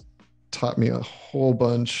it's taught me a whole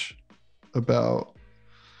bunch about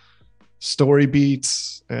story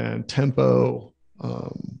beats and tempo,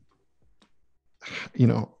 how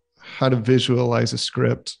to visualize a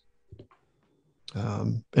script.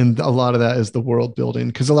 And a lot of that is the world building,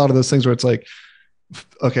 because a lot of those things where it's like,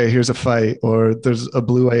 okay, here's a fight, or there's a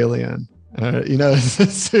blue alien. You know,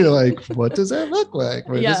 so you're like, what does that look like?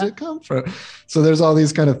 Where does it come from? So there's all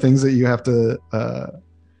these kind of things that you have to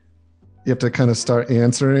kind of start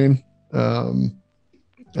answering. And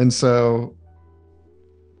so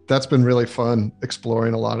that's been really fun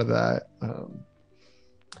exploring a lot of that.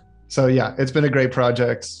 So yeah, it's been a great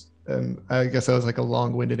project. And I guess that was like a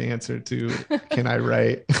long-winded answer to, can I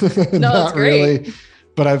write? No, Not great. really,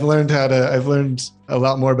 but I've learned a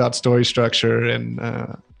lot more about story structure and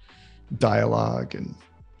dialogue. And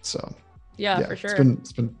so, yeah, for sure.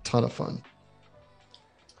 It's been a ton of fun.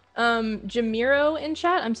 Jamiro in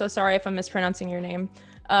chat, I'm so sorry if I'm mispronouncing your name,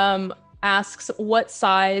 asks, what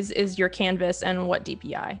size is your canvas and what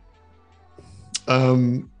DPI?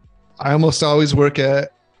 I almost always work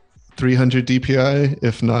at 300 DPI,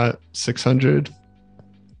 if not 600.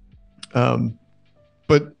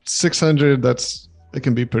 But 600, it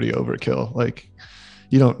can be pretty overkill. Like,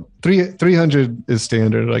 300 is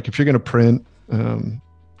standard. Like, if you're going to print,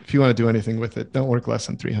 if you want to do anything with it, don't work less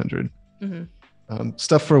than 300. Mm-hmm.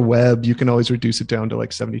 Stuff for web, you can always reduce it down to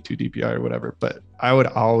like 72 DPI or whatever, but I would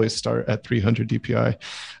always start at 300 DPI.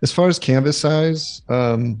 As far as canvas size,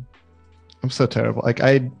 I'm so terrible. Like,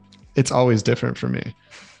 it's always different for me.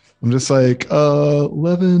 I'm just like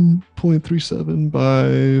 11.37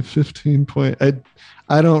 by 15 point.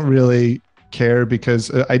 I don't really care,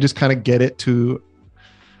 because I just kind of get it to,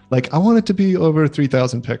 like, I want it to be over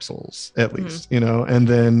 3,000 pixels at least, and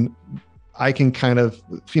then I can kind of,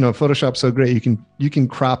 Photoshop's so great. You can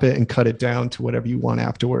crop it and cut it down to whatever you want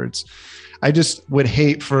afterwards. I just would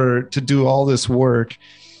hate to do all this work,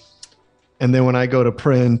 and then when I go to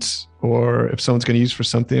print, or if someone's going to use for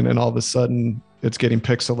something, and all of a sudden it's getting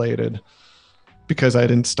pixelated because I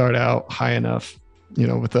didn't start out high enough,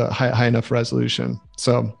 with a high enough resolution.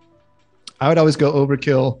 So I would always go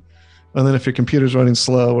overkill. And then if your computer's running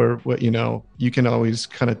slow or what, you can always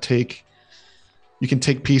kind of take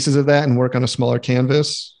pieces of that and work on a smaller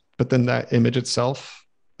canvas, but then that image itself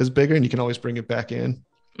is bigger and you can always bring it back in.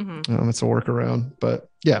 Mm-hmm. It's a workaround, but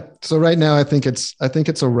yeah. So right now I think it's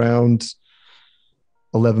around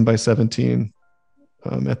 11 by 17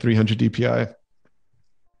 at 300 DPI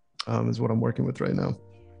is what I'm working with right now.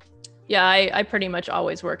 Yeah, I pretty much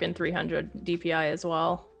always work in 300 DPI as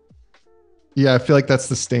well. Yeah, I feel like that's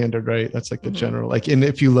the standard, right? That's like the general, like, and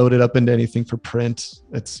if you load it up into anything for print,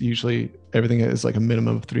 it's usually everything is like a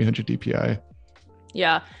minimum of 300 DPI.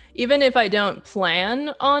 Yeah, even if I don't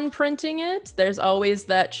plan on printing it, there's always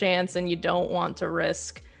that chance, and you don't want to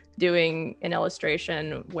risk doing an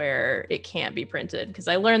illustration where it can't be printed. Because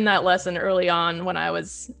I learned that lesson early on when I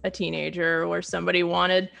was a teenager, where somebody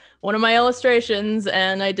wanted one of my illustrations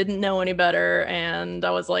and I didn't know any better, and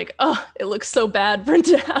I was like, oh, it looks so bad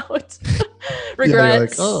printed out.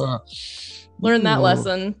 Regrets. Yeah, like, learn that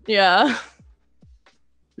lesson. Yeah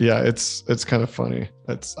it's kind of funny.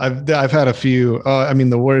 I've had a few. I mean,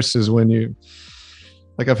 the worst is when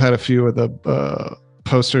I've had a few of the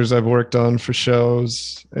posters I've worked on for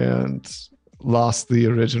shows and lost the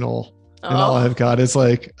original, and all I've got is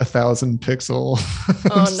like 1,000 pixel.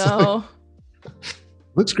 Oh no. Like,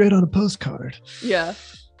 looks great on a postcard. Yeah.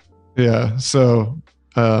 So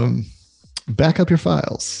back up your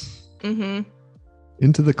files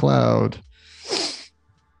into the cloud.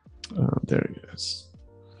 There it goes.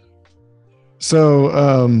 So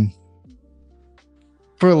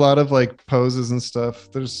for a lot of like poses and stuff,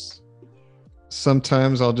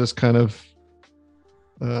 sometimes I'll just kind of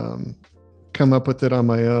come up with it on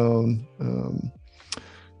my own.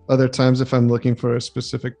 Other times, if I'm looking for a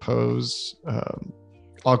specific pose,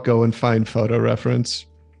 I'll go and find photo reference.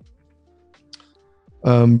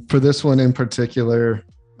 For this one in particular,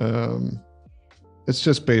 it's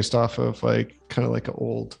just based off of like kind of like an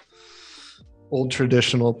old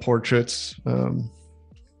traditional portraits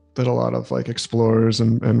that a lot of like explorers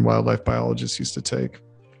and wildlife biologists used to take.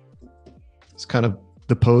 It's kind of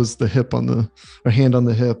the pose, the hip hand on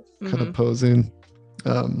the hip, kind of posing.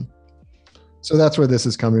 So that's where this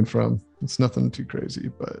is coming from. It's nothing too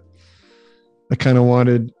crazy, but I kind of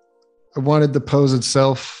wanted the pose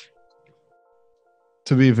itself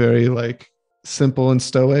to be very like simple and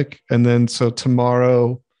stoic. And then so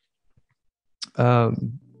tomorrow,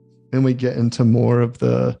 and we get into more of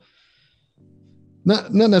the,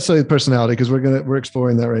 not necessarily the personality, because we're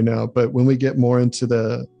exploring that right now, but when we get more into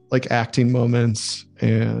the like acting moments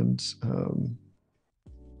and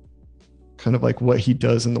kind of like what he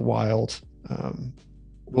does in the wild,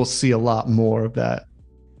 we'll see a lot more of that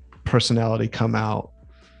personality come out,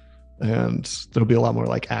 and there'll be a lot more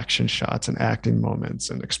like action shots and acting moments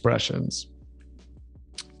and expressions.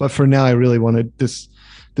 But for now, I really wanted this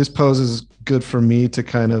this pose is good for me to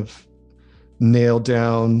kind of nail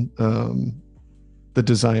down the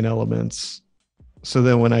design elements. So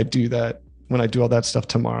then when I do all that stuff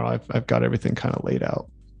tomorrow, I've got everything kind of laid out.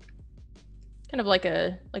 Kind of like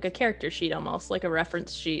a character sheet, almost like a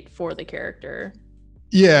reference sheet for the character.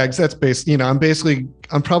 Yeah, that's based, I'm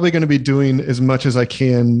probably going to be doing as much as I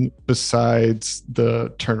can besides the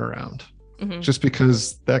turnaround, just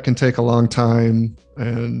because that can take a long time,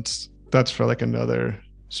 and that's for like another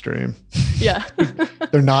stream. Yeah.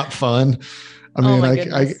 They're not fun. I mean,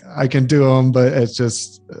 I can do them, but it's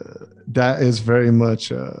just, that is very much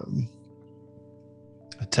the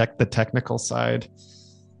technical side.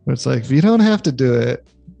 It's like, if you don't have to do it,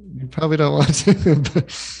 you probably don't want to. But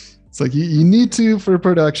it's like you need to for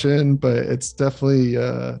production, but it's definitely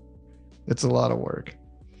it's a lot of work.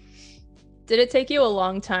 Did it take you a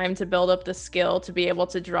long time to build up the skill to be able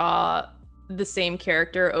to draw the same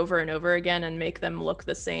character over and over again and make them look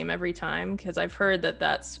the same every time? Because I've heard that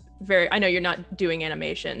that's I know you're not doing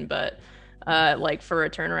animation, but like for a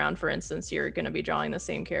turnaround, for instance, you're going to be drawing the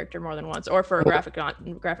same character more than once, or for a graphic novel.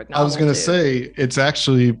 I was going to say, it's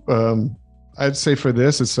actually, I'd say for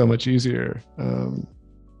this, it's so much easier.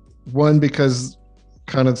 One, because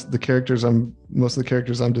kind of most of the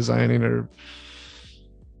characters I'm designing are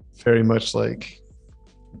very much like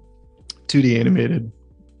 2D animated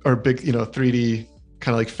or big, 3D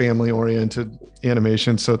kind of like family oriented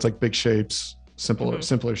animation. So it's like big shapes,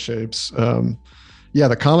 simpler shapes. Yeah,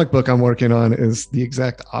 the comic book I'm working on is the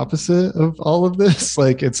exact opposite of all of this.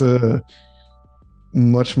 Like, it's a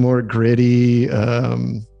much more gritty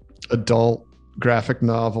adult graphic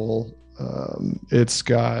novel. It's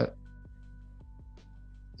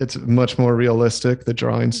much more realistic, the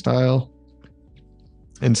drawing style.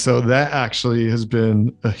 And so that actually has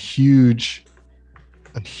been a huge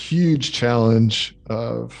challenge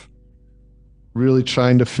of really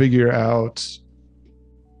trying to figure out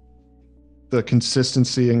the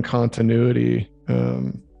consistency and continuity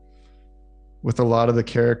with a lot of the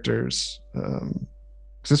characters.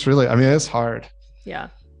 Because it's really, it's hard. Yeah.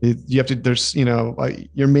 You have to, there's, like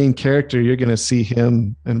your main character, you're going to see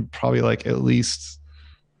him in probably like at least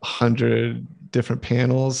 100 different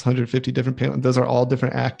panels, 150 different panels. Those are all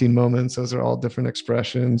different acting moments. Those are all different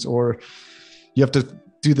expressions, or you have to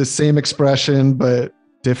do the same expression, but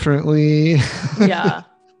differently. Yeah.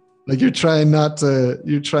 Like you're trying not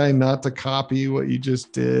to copy what you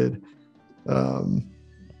just did.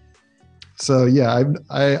 So yeah,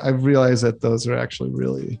 I've realized that those are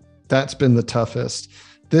actually that's been the toughest.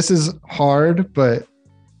 This is hard, but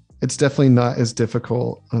it's definitely not as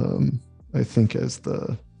difficult, I think, as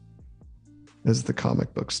the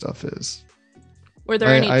comic book stuff is. Were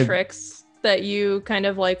there any tricks that you kind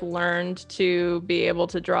of like learned to be able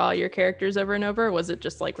to draw your characters over and over? Or was it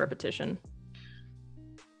just like repetition?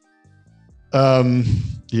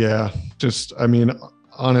 Yeah, just,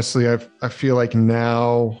 honestly, I feel like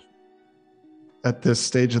now at this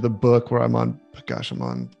stage of the book where I'm on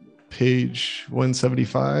page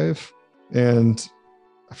 175, and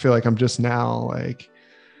I feel like I'm just now like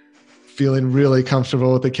feeling really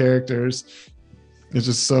comfortable with the characters. It's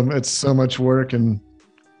just it's so much work. And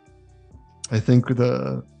I think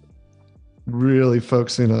really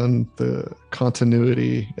focusing on the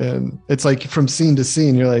continuity, and it's like from scene to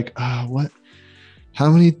scene, you're like, how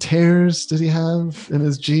many tears did he have in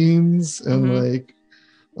his jeans? And like,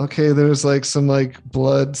 okay, there's like some like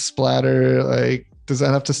blood splatter. Like, does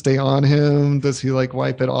that have to stay on him? Does he like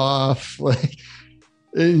wipe it off? Like,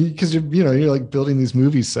 because you're like building these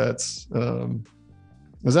movie sets. It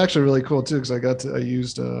was actually really cool too, because I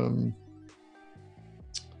used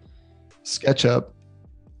SketchUp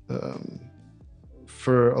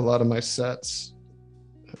for a lot of my sets,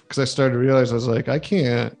 because I started to realize I was like, I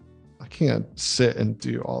can't sit and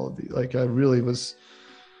do all of these. Like, I really was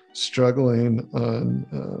struggling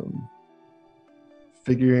on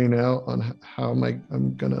figuring out on how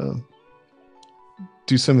I'm gonna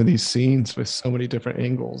do some of these scenes with so many different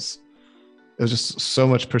angles. It was just so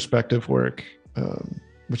much perspective work,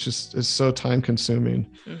 which is so time consuming.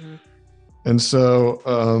 And so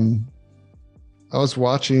I was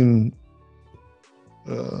watching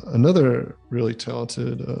another really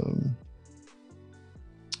talented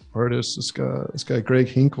artist, this guy Greg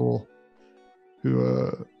Hinkle,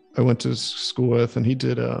 who I went to school with, and he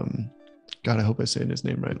did God, I hope I say his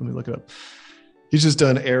name right. Let me look it up. He's just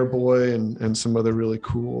done Airboy and some other really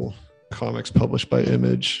cool comics published by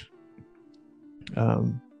Image.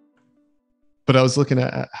 But I was looking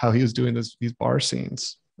at how he was doing these bar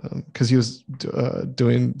scenes, because he was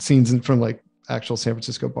doing scenes from like actual San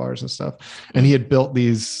Francisco bars and stuff, and he had built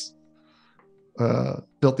these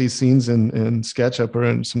built these scenes in SketchUp or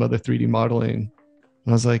in some other 3D modeling. And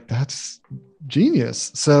I was like, that's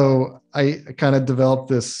genius. So I kind of developed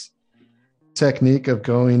this technique of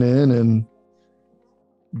going in and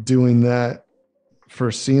doing that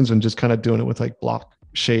for scenes and just kind of doing it with like block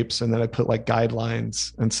shapes. And then I put like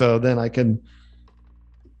guidelines. And so then I can,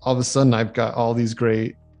 all of a sudden I've got all these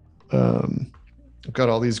great,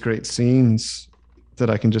 scenes that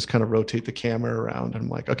I can just kind of rotate the camera around. And I'm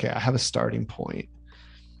like, okay, I have a starting point.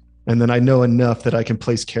 And then I know enough that I can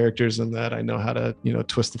place characters in that. I know how to,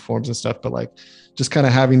 twist the forms and stuff, but like just kind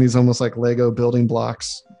of having these almost like Lego building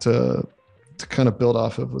blocks to kind of build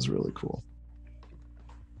off of was really cool.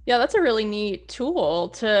 Yeah, that's a really neat tool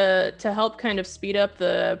to help kind of speed up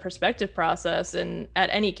the perspective process and at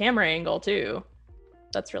any camera angle too.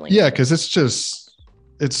 That's really neat. Yeah, because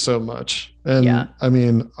it's so much. And yeah. I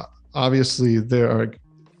mean, obviously there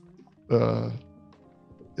are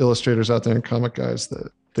illustrators out there and comic guys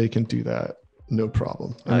that they can do that no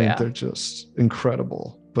problem. I mean, they're just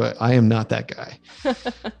incredible, but I am not that guy.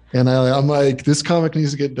 And I'm like, this comic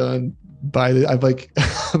needs to get done by I'm like,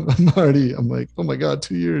 oh my God,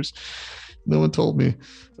 2 years. No one told me.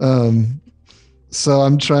 So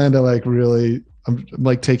I'm trying to like really, I'm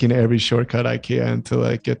like taking every shortcut I can to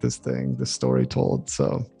like get this story told.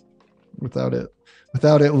 So without it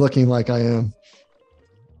looking like I am.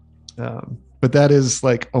 But that is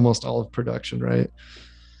like almost all of production, right?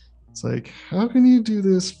 It's like, how can you do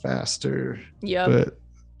this faster, but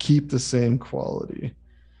keep the same quality?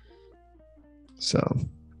 So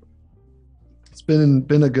it's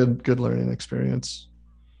been a good learning experience.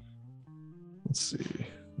 Let's see.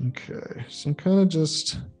 Okay, so I'm kind of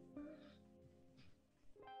just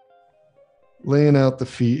laying out the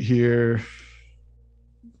feet here.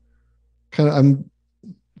 I'm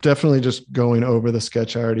definitely just going over the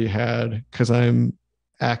sketch I already had because I'm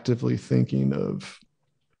actively thinking of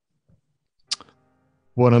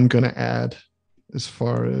what I'm going to add as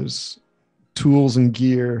far as tools and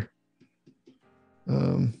gear. So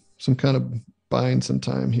I'm kind of buying some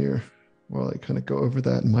time here while I kind of go over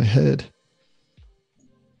that in my head.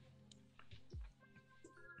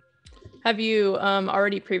 Have you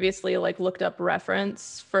already previously like looked up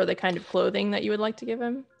reference for the kind of clothing that you would like to give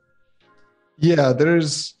him? Yeah,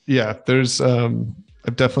 there's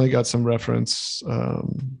I've definitely got some reference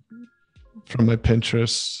from my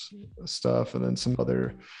Pinterest stuff, and then some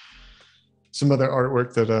other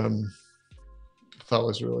artwork that I thought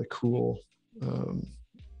was really cool.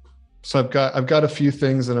 So I've got a few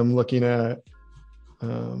things that I'm looking at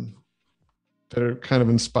that are kind of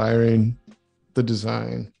inspiring the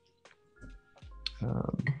design.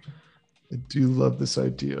 I do love this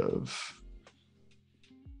idea of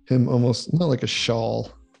him almost not like a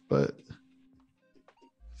shawl, but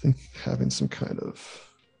I think having some kind of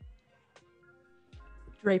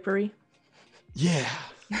drapery. Yeah.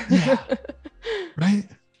 right.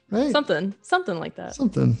 Something like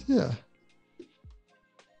that. Yeah.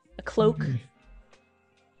 A cloak. Maybe.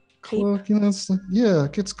 Cloak, it's like,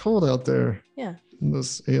 it gets cold out there. Yeah. In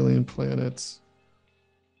those alien planets.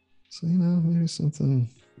 So, maybe something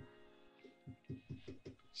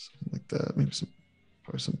like that. Maybe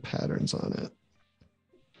probably some patterns on it.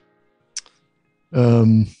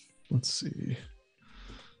 Let's see.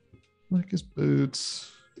 Like his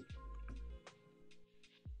boots.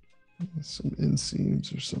 Some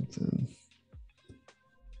inseams or something.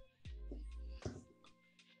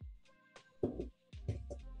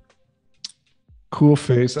 Cool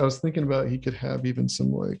face. I was thinking about he could have even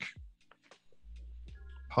some like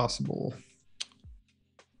possible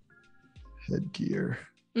headgear.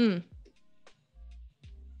 So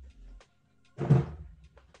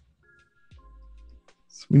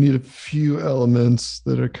we need a few elements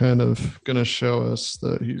that are kind of going to show us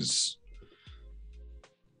that he's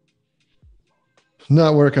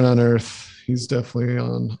not working on Earth. He's definitely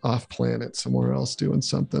off planet somewhere else doing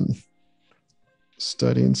something,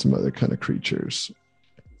 studying some other kind of creatures.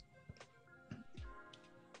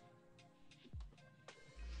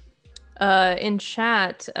 In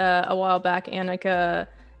chat a while back, Annika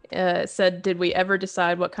said, did we ever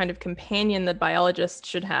decide what kind of companion the biologist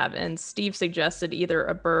should have? And Steve suggested either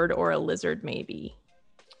a bird or a lizard, maybe.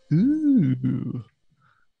 Ooh,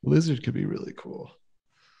 lizard could be really cool.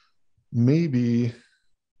 Maybe.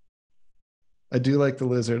 I do like the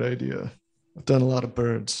lizard idea. I've done a lot of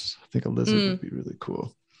birds. I think a lizard would be really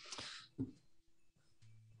cool.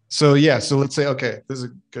 So let's say, okay, this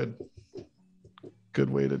is a good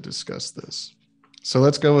way to discuss this. So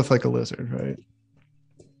let's go with like a lizard, right?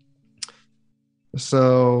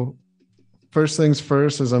 So first things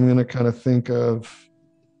first is I'm going to kind of think of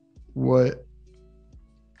what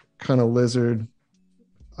kind of lizard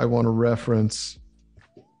I want to reference,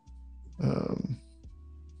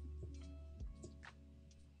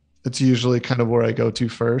 it's usually kind of where I go to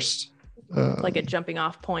first. Like a jumping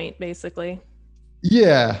off point, basically.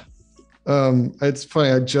 Yeah. It's funny.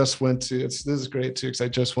 I just went to, this is great too, because I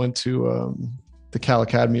just went to the Cal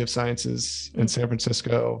Academy of Sciences in San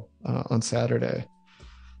Francisco on Saturday.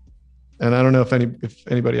 And I don't know if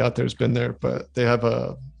anybody out there has been there, but they have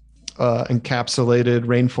a encapsulated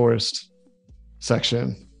rainforest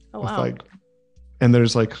section. Oh, wow. And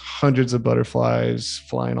there's like hundreds of butterflies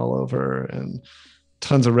flying all over and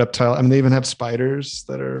tons of reptile. I mean, they even have spiders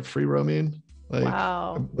that are free roaming.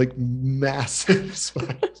 Wow. Like massive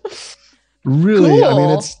spiders. Really, cool. I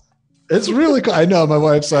mean, it's really cool. I know my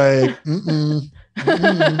wife's like,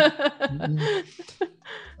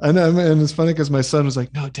 I know, and it's funny because my son was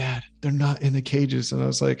like, "No, Dad, they're not in the cages," and I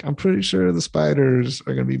was like, "I'm pretty sure the spiders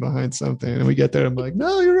are gonna be behind something." And we get there, I'm like,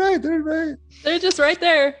 "No, you're right. They're right. They're just right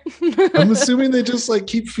there." I'm assuming they just like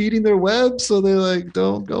keep feeding their web so they like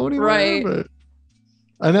don't go anywhere. Right. But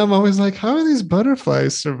I know I'm always like, how are these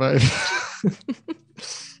butterflies surviving?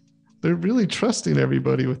 They're really trusting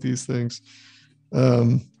everybody with these things.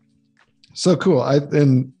 So cool.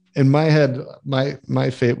 In my head, one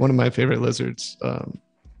of my favorite lizards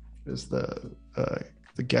is the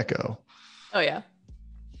gecko. Oh yeah.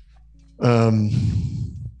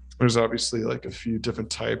 There's obviously like a few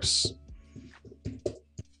different types.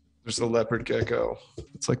 There's the leopard gecko.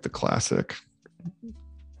 It's like the classic.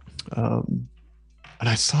 And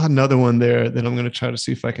I saw another one there that I'm going to try to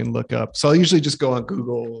see if I can look up. So I'll usually just go on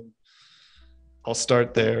Google. I'll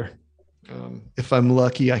start there. If I'm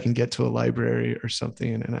lucky, I can get to a library or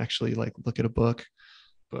something and actually like look at a book,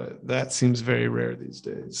 but that seems very rare these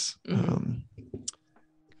days.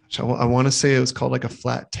 I want to say it was called like a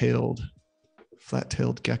flat-tailed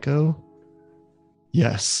gecko.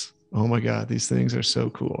 Yes. Oh my God, these things are so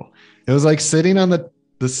cool. It was like sitting on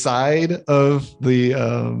the side of the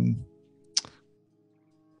oh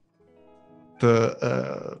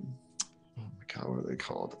my God, what are they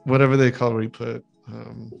called? Whatever they call where you put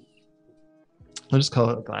I'll just call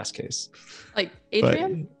it a glass case. Like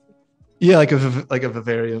atrium? But, yeah, like a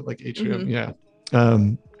vivarium, like atrium. Yeah.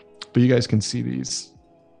 But you guys can see these.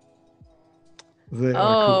 They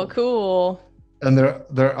are cool. And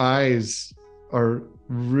their eyes are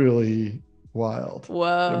really wild.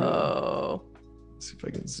 Whoa. Let's see if I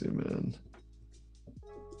can zoom in.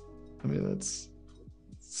 I mean, that's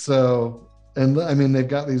so, and I mean, they've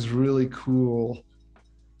got these really cool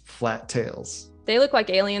flat tails. They look like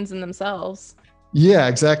aliens in themselves. Yeah,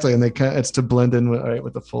 exactly. And it's to blend in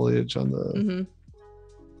with the foliage on the.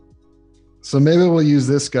 So maybe we'll use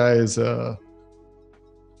this guy as a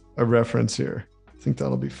reference here. I think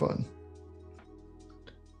that'll be fun.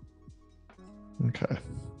 Okay.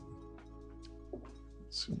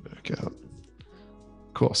 Zoom back out.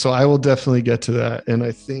 Cool. So I will definitely get to that. And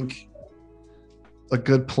I think a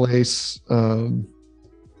good place for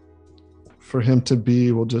him to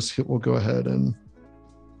be, we'll go ahead and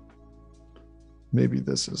maybe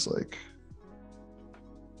this is like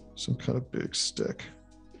some kind of big stick.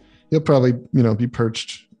 He'll probably, be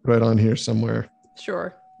perched right on here somewhere.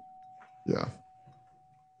 Sure. Yeah.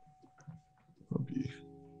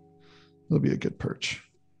 It'll be a good perch.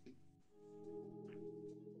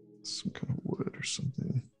 Some kind of wood or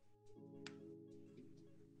something.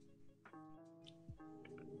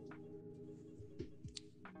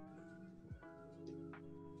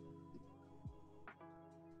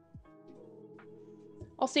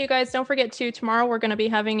 Also, you guys, don't forget tomorrow we're going to be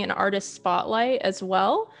having an artist spotlight as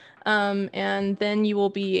well. And then you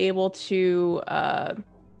will be able to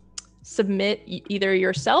submit either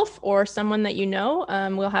yourself or someone that you know.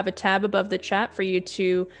 We'll have a tab above the chat for you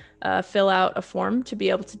to fill out a form to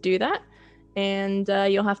be able to do that. And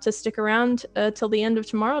you'll have to stick around till the end of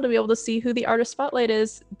tomorrow to be able to see who the artist spotlight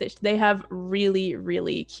is. They have really,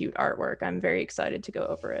 really cute artwork. I'm very excited to go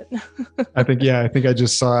over it. I think I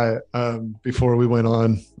just saw it before we went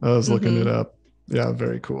on. I was looking it up. Yeah,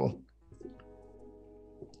 very cool.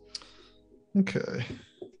 Okay.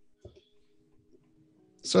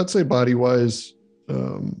 So I'd say body-wise,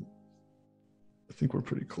 I think we're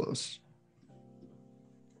pretty close.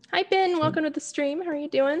 Hi, Ben. Welcome to the stream. How are you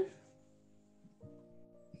doing?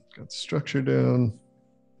 Got the structure down.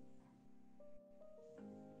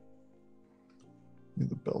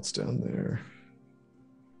 The belt's down there.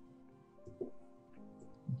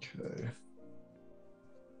 Okay.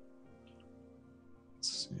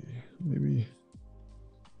 Let's see. Maybe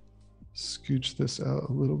scooch this out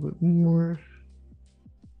a little bit more.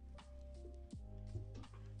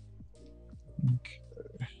 Okay.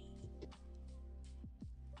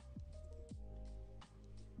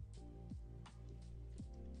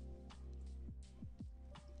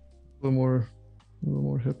 A little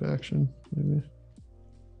more hip action, maybe.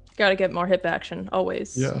 Got to get more hip action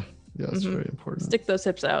always. Yeah, it's very important. Stick those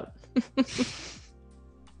hips out. A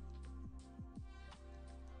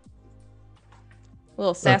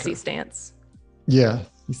little sassy stance. Yeah,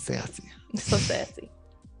 he's sassy. So sassy.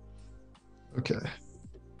 Okay.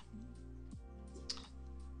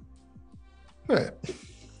 All right.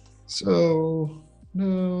 So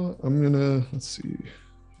now let's see.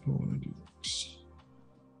 I don't want to do this.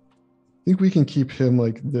 I think we can keep him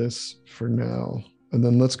like this for now. And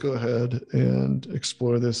then let's go ahead and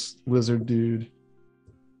explore this lizard dude.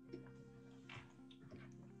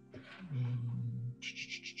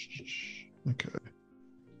 Okay.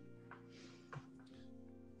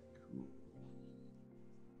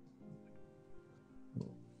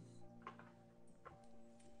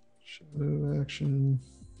 Shadow action.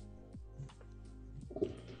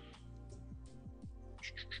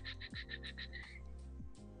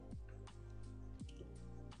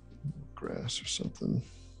 Grass or something.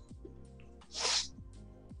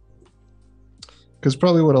 Because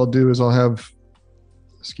probably what I'll do is I'll have,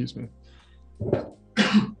 excuse me.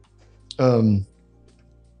 I'll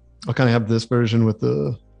kind of have this version with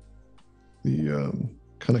the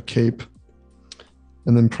kind of cape.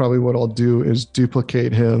 And then probably what I'll do is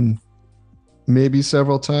duplicate him maybe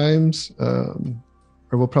several times, or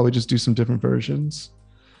we'll probably just do some different versions.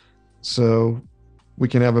 So we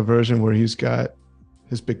can have a version where he's got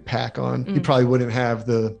his big pack on. He probably wouldn't have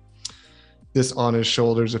this on his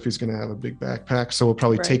shoulders if he's going to have a big backpack. So we'll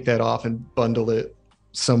probably take that off and bundle it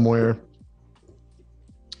somewhere.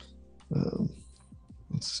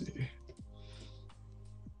 Let's see.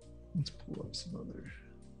 Let's pull up some other.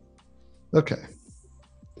 Okay.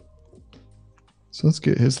 So let's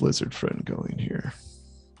get his lizard friend going here.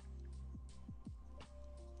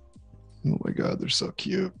 Oh my God, they're so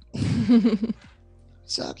cute.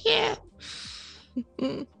 So cute.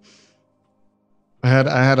 I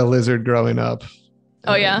had a lizard growing up.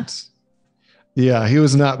 Oh yeah? Yeah, he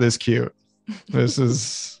was not this cute. He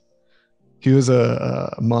was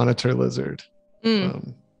a monitor lizard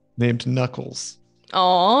named Knuckles.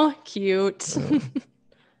 Aw, cute.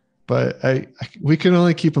 But we could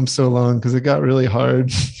only keep him so long because it got really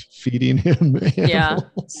hard feeding him animals. Yeah.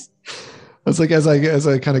 I was like, as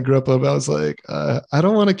I kind of grew up, I was like, I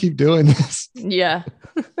don't want to keep doing this. Yeah.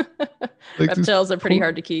 Like reptiles are pretty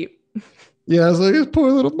hard to keep. Yeah, I was like, these poor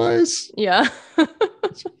little mice. Yeah.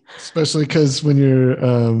 Especially because when you're,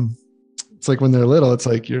 it's like when they're little, it's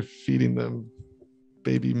like you're feeding them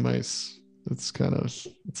baby mice. It's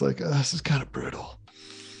like, this is kind of brutal.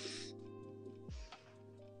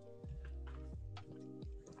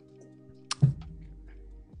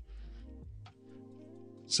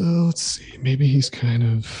 So let's see, maybe he's kind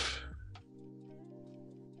of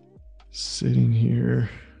sitting here.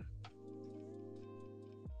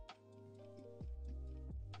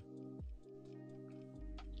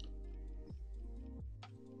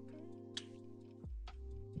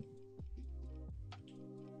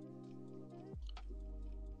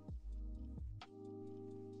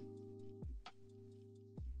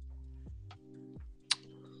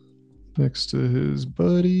 Next to his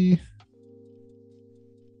buddy.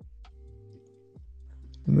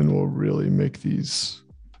 And then we'll really make these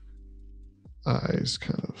eyes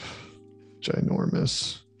kind of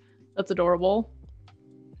ginormous. That's adorable.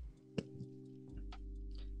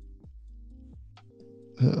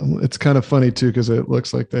 It's kind of funny too, because it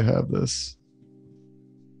looks like they have this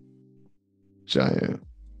giant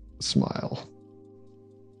smile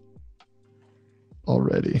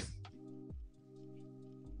already.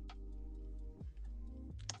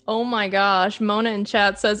 Oh my gosh. Mona in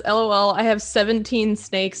chat says, LOL, I have 17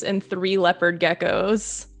 snakes and 3 leopard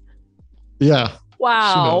geckos. Yeah.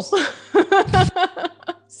 Wow.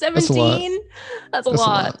 17? That's a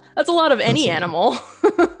lot. That's a lot of any animal.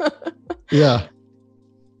 Yeah.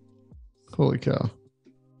 Holy cow.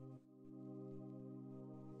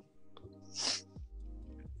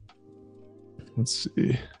 Let's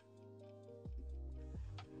see.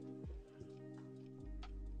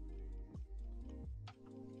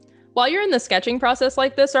 While you're in the sketching process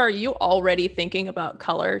like this, are you already thinking about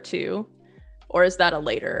color too? Or is that a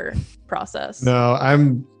later process? No,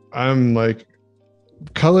 I'm like,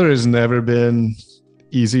 color has never been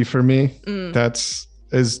easy for me. That's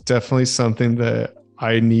is definitely something that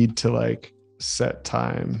I need to like set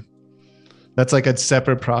time. That's like a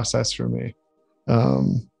separate process for me.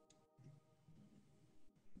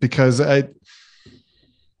 Because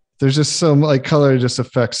there's just so like color just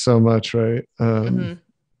affects so much, right?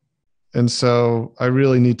 And so I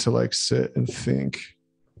really need to like sit and think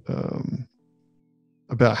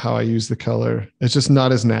about how I use the color. It's just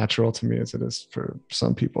not as natural to me as it is for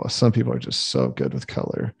some people. Some people are just so good with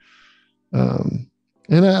color. And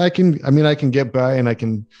I can get by and I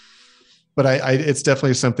can, but it's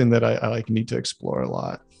definitely something that I like need to explore a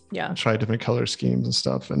lot. Yeah. Try different color schemes and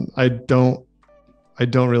stuff. And I don't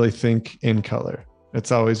really think in color.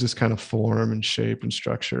 It's always just kind of form and shape and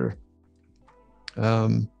structure.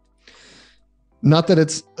 Not that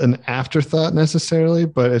it's an afterthought necessarily,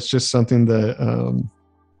 but it's just something that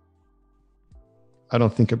I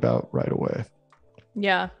don't think about right away.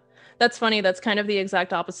 Yeah. That's funny. That's kind of the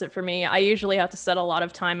exact opposite for me. I usually have to set a lot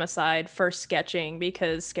of time aside for sketching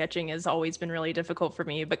because sketching has always been really difficult for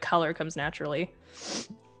me, but color comes naturally.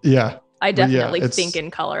 Yeah. I definitely think in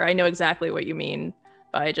color. I know exactly what you mean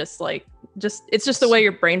by it's just the way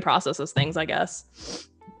your brain processes things, I guess.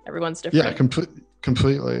 Everyone's different. Yeah,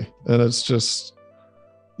 completely. And it's just,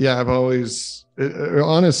 yeah, it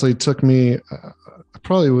honestly took me, I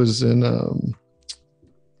probably was in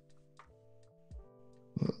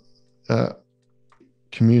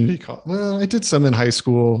community college. Well, I did some in high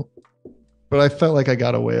school, but I felt like I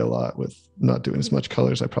got away a lot with not doing as much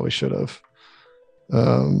color as I probably should have.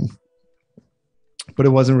 But it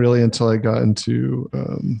wasn't really until I got into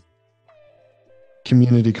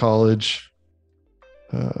community college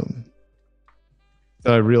that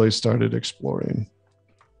I really started exploring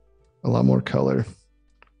a lot more color.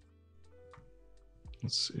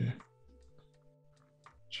 Let's see.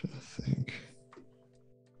 Trying to think.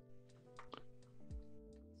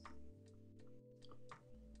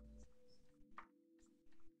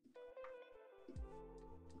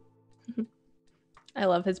 I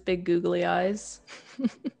love his big googly eyes.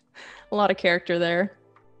 A lot of character there.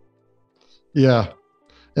 Yeah.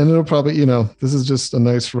 And it'll probably, this is just a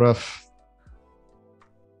nice rough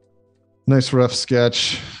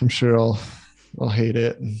sketch. I'm sure I'll hate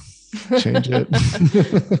it and change it.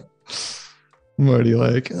 I'm already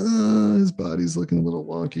like, his body's looking a little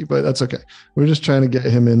wonky, but that's okay. We're just trying to get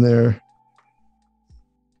him in there.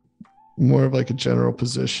 More of like a general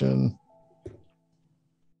position.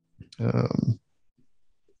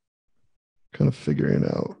 Kind of figuring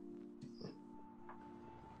out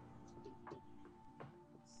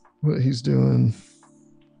what he's doing.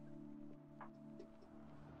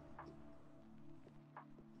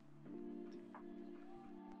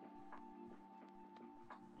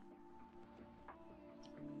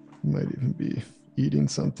 He might even be eating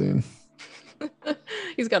something.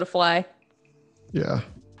 He's got to fly. Yeah.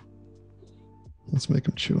 Let's make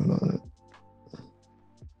him chewing on it.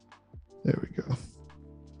 There we go.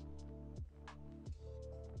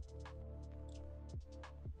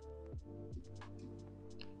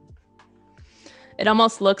 It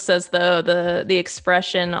almost looks as though the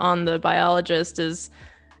expression on the biologist is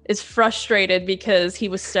frustrated because he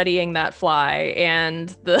was studying that fly and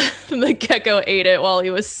the gecko ate it while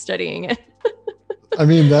he was studying it. I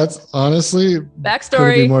mean, that's honestly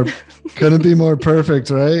backstory. Couldn't be more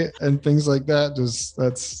perfect, right? And things like that. Just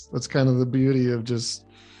that's kind of the beauty of just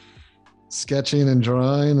sketching and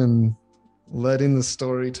drawing and letting the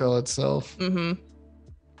story tell itself. Mm-hmm.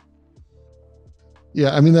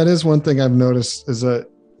 Yeah, I mean, that is one thing I've noticed is that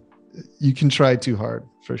you can try too hard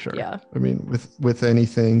for sure. Yeah. I mean, with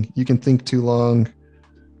anything, you can think too long.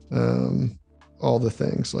 All the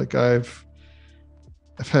things like I've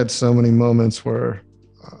had so many moments where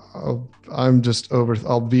I'll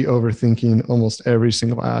be overthinking almost every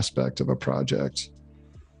single aspect of a project.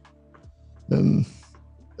 And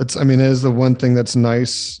it is the one thing that's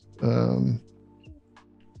nice,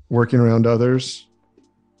 working around others.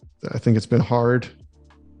 I think it's been hard.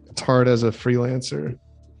 It's hard as a freelancer.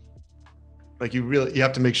 Like you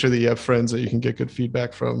have to make sure that you have friends that you can get good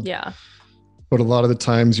feedback from. Yeah. But a lot of the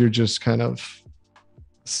times you're just kind of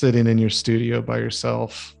sitting in your studio by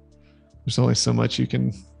yourself. There's only so much you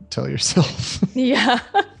can tell yourself. Yeah.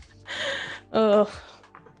 Oh.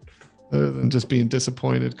 Other than just being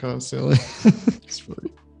disappointed constantly. It's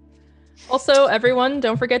really... Also, everyone,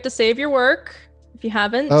 don't forget to save your work. If you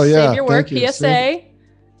haven't, yeah. Save your work, Thank you. PSA.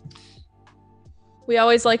 We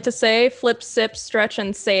always like to say flip, sip, stretch,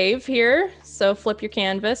 and save here. So flip your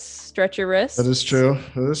canvas, stretch your wrists. That is true.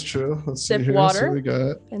 Let's sip see here. water, see what we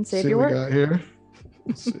got. And save your work. What we got here.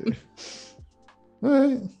 Let's see. All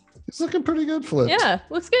right. He's looking pretty good, Flip. Yeah,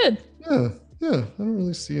 looks good. Yeah. I don't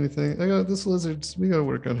really see anything. I got this lizard. We got to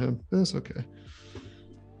work on him. That's okay.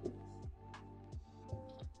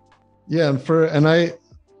 Yeah, and I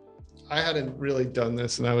hadn't really done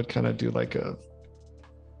this, and I would kind of do like a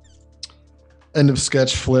end of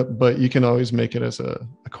sketch flip, but you can always make it as a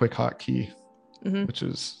quick hotkey, which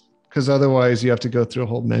is because otherwise you have to go through a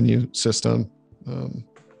whole menu system.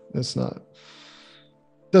 It's not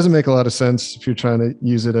doesn't make a lot of sense if you're trying to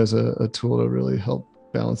use it as a tool to really help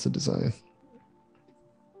balance the design.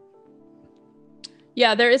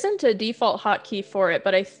 Yeah, there isn't a default hotkey for it,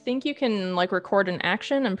 but I think you can like record an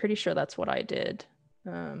action. I'm pretty sure that's what I did.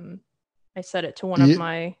 I set it to one of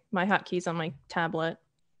my hotkeys on my tablet.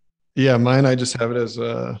 Yeah, mine, I just have it as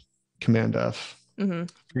a Command F.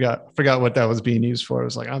 Forgot what that was being used for. I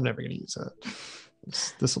was like, I'm never going to use that.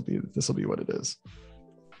 This will be what it is.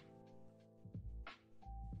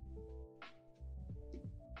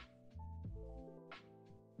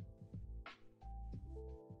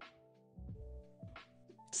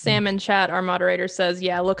 Sam in chat, our moderator, says,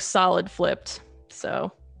 yeah, looks solid flipped.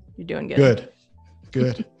 So you're doing good.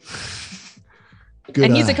 Good.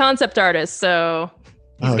 And he's a concept artist, so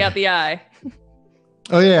he's got the eye.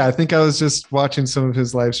 Oh yeah, I think I was just watching some of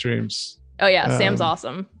his live streams. Oh yeah, Sam's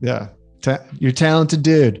awesome. Yeah, you're talented,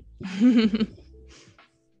 dude.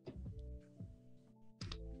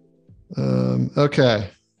 Okay.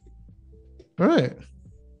 All right.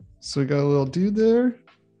 So we got a little dude there.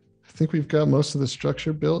 I think we've got most of the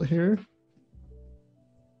structure built here.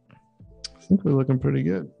 I think we're looking pretty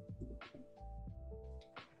good.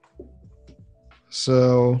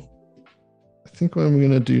 So I think what I'm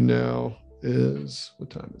going to do now is, what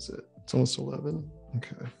time is it? It's almost 11.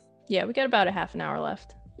 Okay. Yeah, we got about a half an hour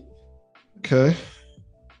left. Okay.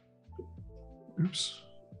 Oops.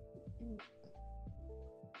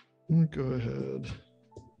 Let me go ahead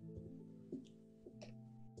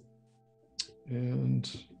and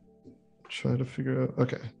try to figure out.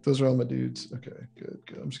 Okay, those are all my dudes. Okay, good.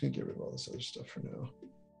 I'm just gonna get rid of all this other stuff for now.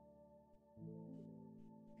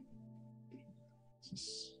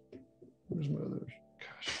 Where's my other?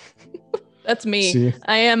 Gosh. That's me. See?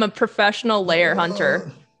 I am a professional layer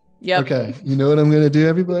hunter. Yep. Okay, you know what I'm gonna do,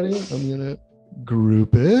 everybody? I'm gonna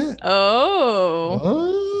group it.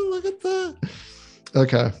 Oh, look at that.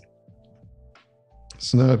 Okay.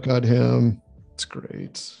 So now I've got him. It's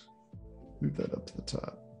great. Move that up to the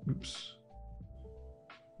top. Oops.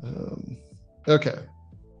 Okay.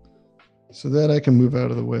 So that I can move out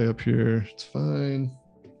of the way up here. It's fine.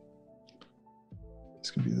 It's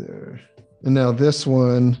going to be there. And now this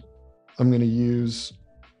one, I'm going to use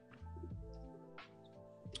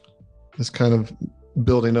this kind of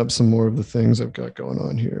building up some more of the things I've got going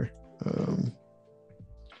on here. I'm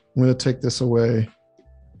going to take this away.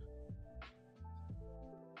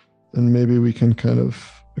 And maybe we can kind of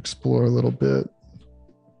explore a little bit.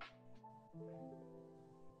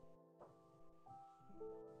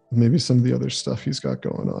 Maybe some of the other stuff he's got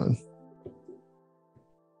going on.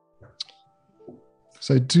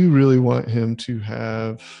 Because I do really want him to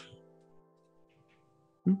have,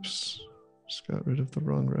 oops, just got rid of the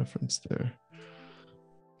wrong reference there.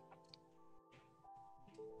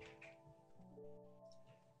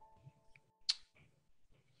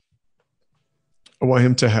 I want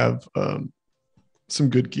him to have some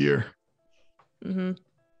good gear. Mm-hmm.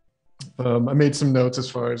 I made some notes as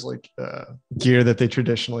far as like gear that they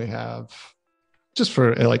traditionally have, just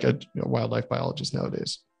for like a wildlife biologist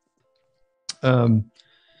nowadays.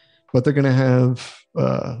 But they're going to have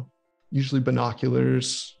usually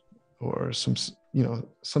binoculars or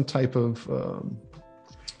some type of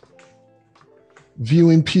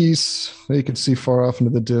viewing piece that you can see far off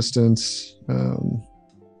into the distance.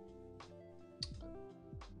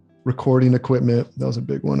 Recording equipment, that was a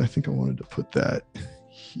big one. I think I wanted to put that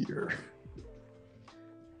here.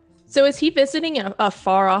 So is he visiting a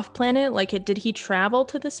far off planet? Like, did he travel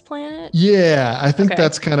to this planet? Yeah, I think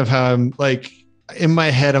that's kind of how I'm like, in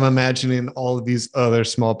my head, I'm imagining all of these other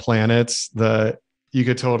small planets that you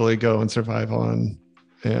could totally go and survive on.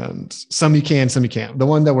 And some you can, some you can't. The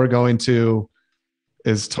one that we're going to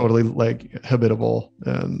is totally like habitable,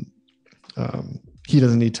 and he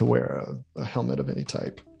doesn't need to wear a helmet of any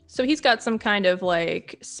type. So he's got some kind of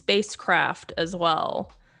like spacecraft as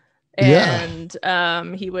well. And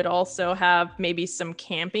he would also have maybe some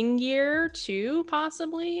camping gear too,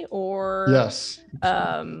 possibly, or yes,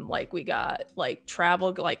 like we got like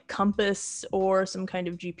travel, like compass or some kind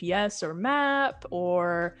of GPS or map,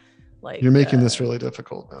 or like you're making this really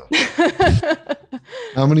difficult now.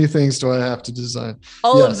 How many things do I have to design?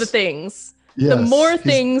 All of the things. Yes. The more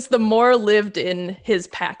things, the more lived in his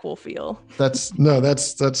pack will feel. That's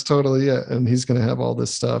totally it. And he's going to have all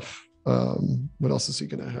this stuff. What else is he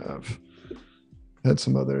going to have? Had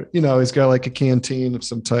some other, he's got like a canteen of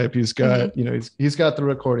some type. He's got, he's got the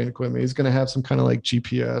recording equipment. He's going to have some kind of like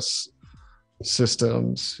GPS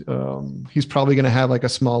systems. He's probably going to have like a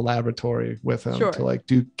small laboratory with him to like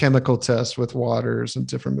do chemical tests with waters and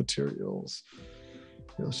different materials.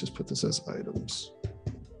 Let's just put this as items.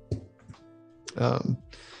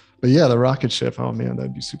 But yeah, the rocket ship. Oh man,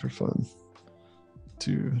 that'd be super fun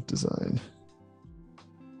to design.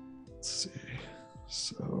 Let's see.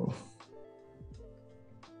 So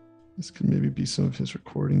this could maybe be some of his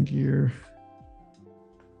recording gear.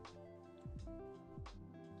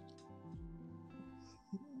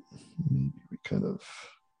 Maybe we kind of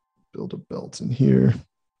build a belt in here.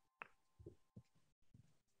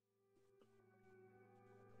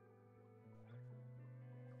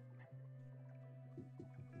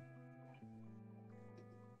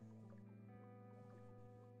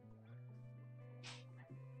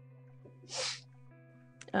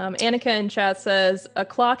 Annika in chat says a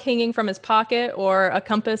clock hanging from his pocket or a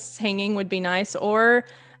compass hanging would be nice, or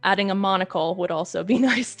adding a monocle would also be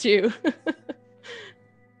nice too.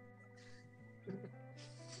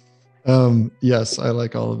 Yes, I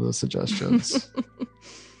like all of those suggestions.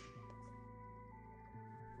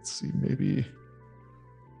 Let's see, maybe.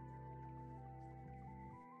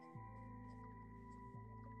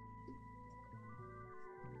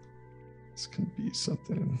 This can be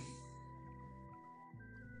something.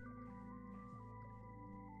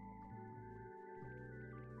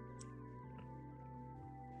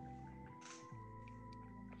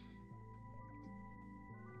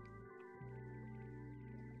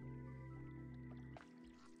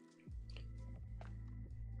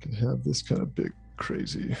 Can have this kind of big,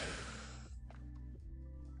 crazy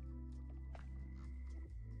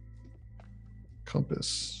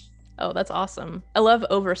compass. Oh, that's awesome. I love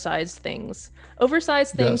oversized things.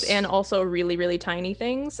 Oversized things Yes. and also really, really tiny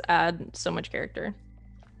things add so much character.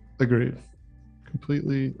 Agreed.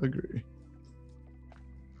 Completely agree.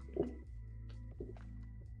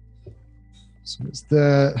 So is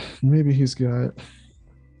that, maybe he's got.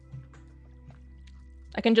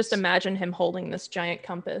 I can just imagine him holding this giant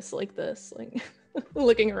compass like this, like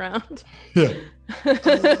looking around. Yeah.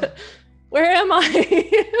 Where am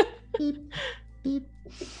I? Beep, beep.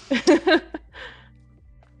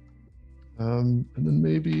 And then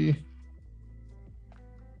maybe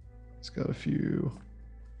he's got a few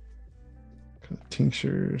kind of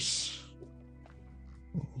tinctures.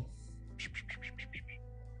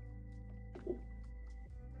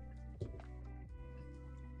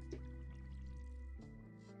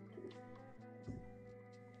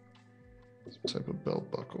 Some type of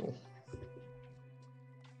belt buckle.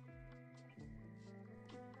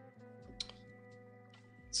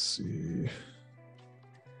 Let's see.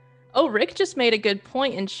 Oh, Rick just made a good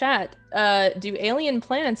point in chat. Do alien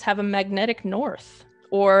planets have a magnetic north?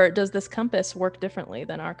 Or does this compass work differently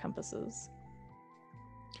than our compasses?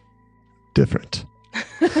 Different.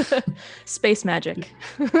 Space magic.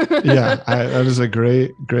 Yeah, that is a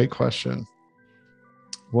great question.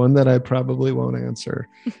 One that I probably won't answer,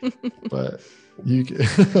 but you can,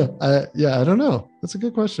 I don't know. That's a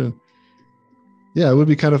good question. Yeah, it would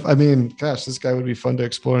be kind of, I mean, gosh, this guy would be fun to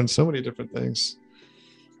explore in so many different things.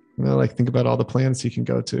 You know, like think about all the planets he can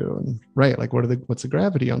go to, and right, like what's the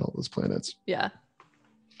gravity on all those planets? Yeah.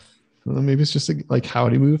 Well, maybe it's just like how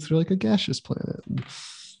would he move through like a gaseous planet?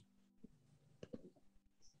 Let's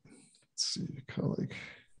see, kind of like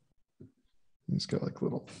he's got like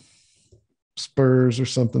little spurs or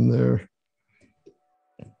something there.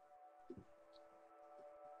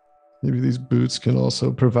 Maybe these boots can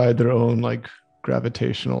also provide their own like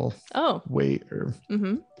gravitational weight or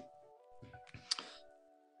I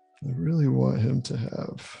really want him to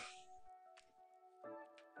have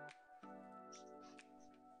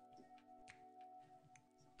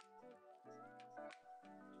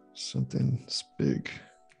something this big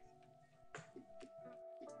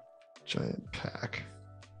giant pack.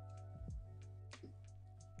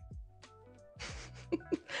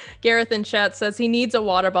 Gareth in chat says he needs a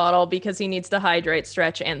water bottle because he needs to hydrate,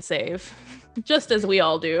 stretch, and save. Just as we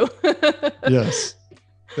all do. Yes.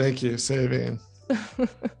 Thank you, saving.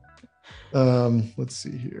 Let's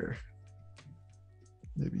see here.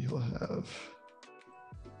 Maybe he'll have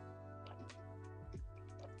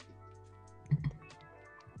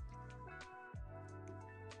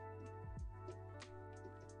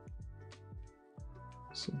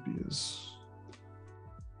this will be his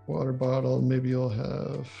water bottle. Maybe he'll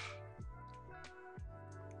have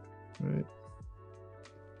right.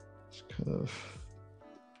 Just kind of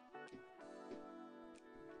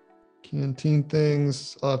canteen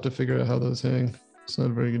things. I'll have to figure out how those hang. It's not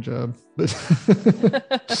a very good job, but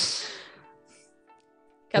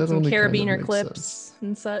got some carabiner clips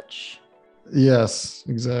and such. Yes,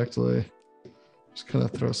 exactly. Just kind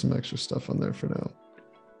of throw some extra stuff on there for now.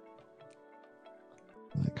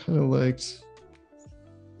 I kind of liked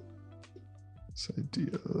this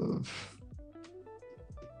idea of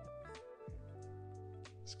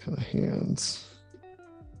this kind of hands.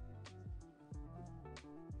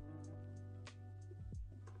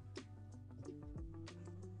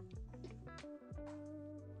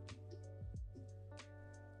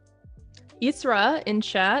 Isra in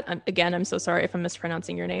chat, again, I'm so sorry if I'm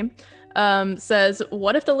mispronouncing your name, says,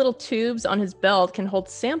 what if the little tubes on his belt can hold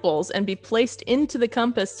samples and be placed into the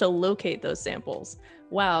compass to locate those samples?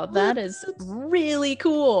 Wow, that is really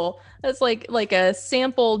cool. That's like a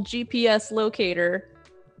sample GPS locator.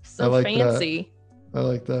 So I like fancy. that. I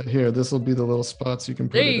like that. Here, this will be the little spots you can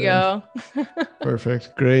put There it you in. go.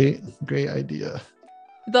 Perfect. Great idea.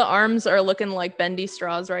 The arms are looking like bendy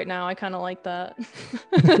straws right now. I kind of like that.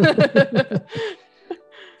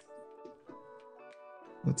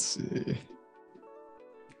 Let's see.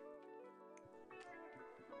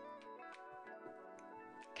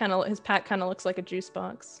 His pack kind of looks like a juice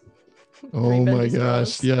box. Oh my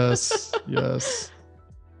gosh. Yes. Yes.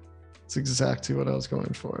 It's exactly what I was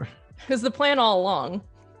going for. It was the plan all along.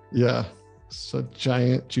 Yeah. It's a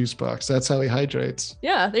giant juice box. That's how he hydrates.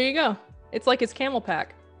 Yeah, there you go. It's like his camel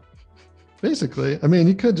pack. Basically. I mean,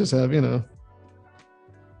 you could just have, Yeah,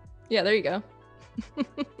 there you go.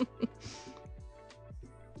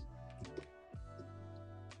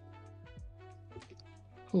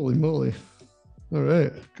 Holy moly. All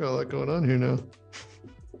right. Got a lot going on here now.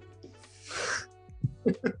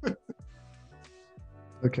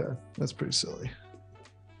 Okay. That's pretty silly.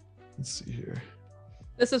 Let's see here.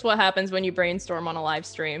 This is what happens when you brainstorm on a live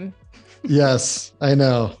stream. Yes, I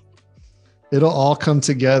know. It'll all come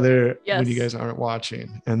together when you Yes. guys aren't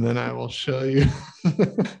watching, and then I will show you.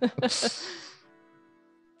 Let's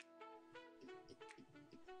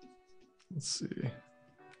see.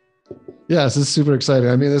 Yeah, this is super exciting.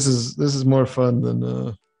 I mean, this is more fun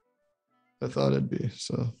than I thought it'd be.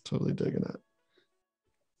 So totally digging it.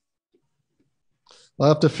 I'll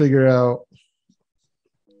have to figure out,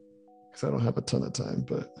 because I don't have a ton of time,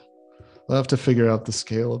 but I'll have to figure out the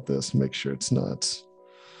scale of this and make sure it's not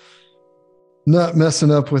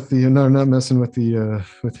messing up with not messing with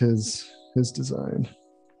with his design.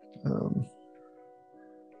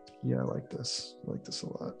 Yeah, I like this. I like this a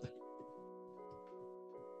lot.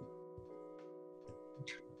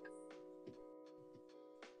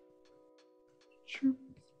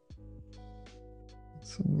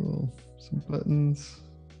 Some buttons,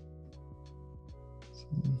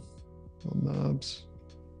 some little knobs.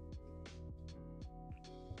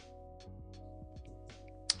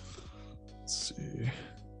 Let's see.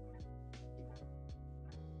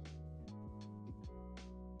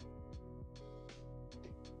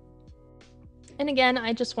 And again,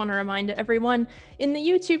 I just want to remind everyone in the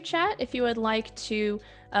YouTube chat, if you would like to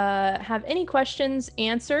have any questions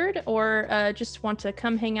answered or just want to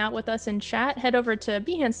come hang out with us in chat, head over to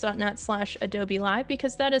behance.net/Adobe Live,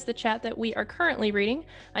 because that is the chat that we are currently reading.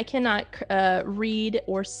 I cannot read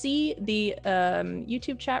or see the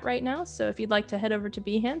YouTube chat right now, so if you'd like to head over to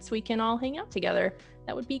Behance, we can all hang out together.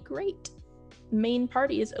 That would be great. Main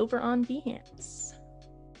party is over on Behance.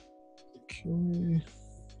 Okay.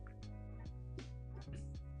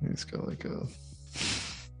 He's got like a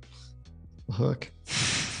hook.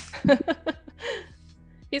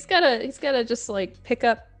 He's gotta just like pick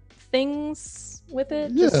up things with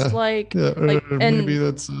it. Yeah. Just like, or and maybe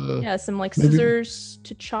that's some like maybe, scissors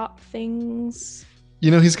to chop things.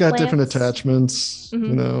 He's got plants. different attachments.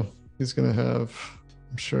 Mm-hmm. He's gonna have,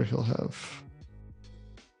 I'm sure he'll have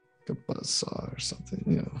like a buzzsaw or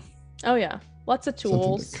something, Oh yeah, lots of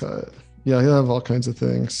tools. Something to cut. Yeah, he'll have all kinds of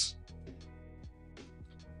things.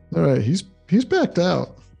 All right, he's backed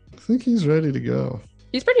out. I think he's ready to go.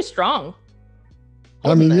 He's pretty strong.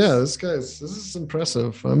 I mean, yeah, this is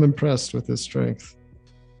impressive. I'm impressed with his strength.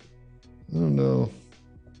 I don't know.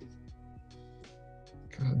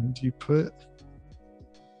 God, do you put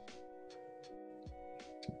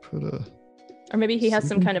a... Or maybe he has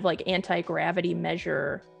some kind of like anti-gravity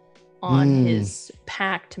measure on his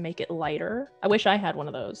pack to make it lighter. I wish I had one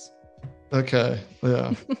of those. Okay.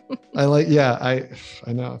 Yeah. I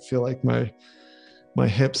know. I feel like my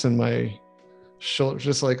hips and my shoulders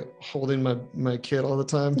just like holding my kid all the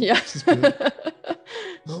time. Yeah.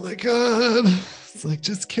 Oh my God. It's like,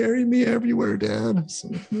 just carry me everywhere, Dad. It's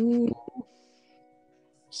like, no.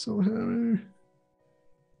 So heavy.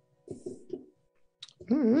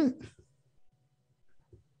 All right.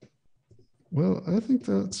 Well, I think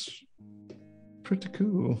that's pretty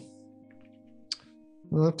cool.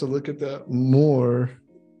 I'll have to look at that more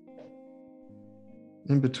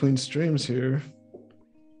in between streams here.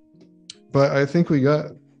 But I think we got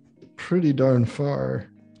pretty darn far.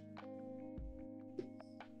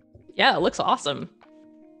 Yeah, it looks awesome.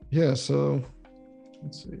 Yeah, so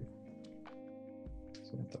let's see.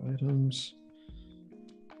 Select the items.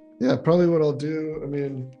 Yeah, probably what I'll do, I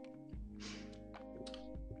mean,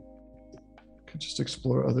 could just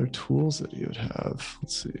explore other tools that you would have.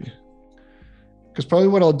 Let's see. Because probably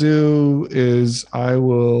what I'll do is I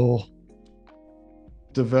will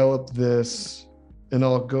develop this and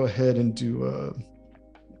I'll go ahead and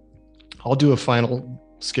I'll do a final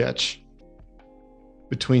sketch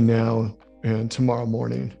between now and tomorrow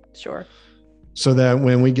morning. Sure. So that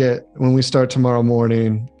when we start tomorrow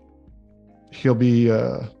morning, he'll be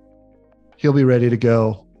ready to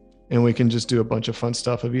go, and we can just do a bunch of fun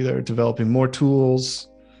stuff of either developing more tools,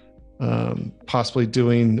 possibly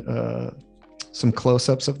doing some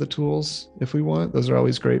close-ups of the tools if we want. Those are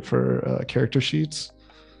always great for character sheets.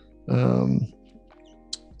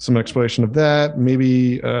 Some exploration of that.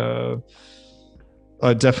 Maybe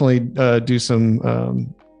definitely do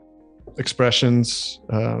some expressions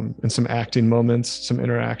and some acting moments, some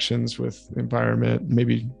interactions with the environment.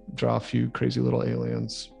 Maybe draw a few crazy little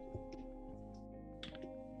aliens.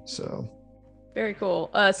 So very cool.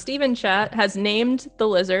 Steve in chat has named the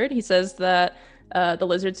lizard. He says that the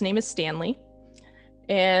lizard's name is Stanley.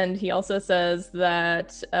 And he also says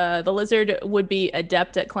that the lizard would be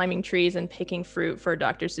adept at climbing trees and picking fruit for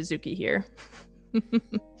Dr. Suzuki here.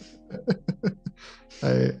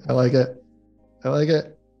 I like it. I like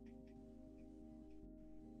it.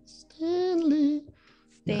 Stanley.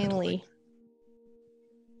 Stanley.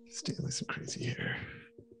 Stanley's some crazy hair.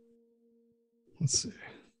 Let's see.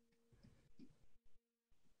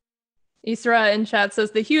 Isra in chat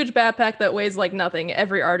says the huge backpack that weighs like nothing.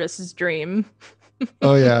 Every artist's dream.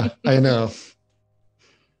 Oh yeah, I know.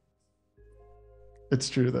 It's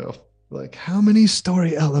true though. Like, how many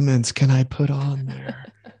story elements can I put on there?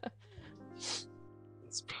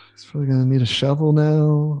 It's probably gonna need a shovel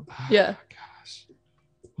now. Yeah. Oh, gosh.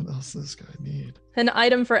 What else does this guy need? An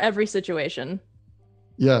item for every situation.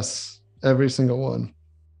 Yes, every single one.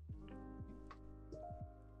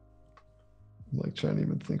 I'm like trying to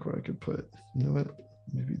even think where I could put. You know what?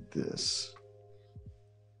 Maybe this.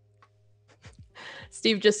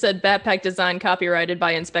 Steve just said backpack design copyrighted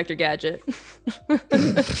by Inspector Gadget.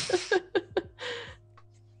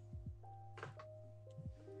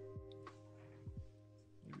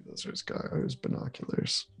 Those are his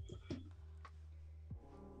binoculars.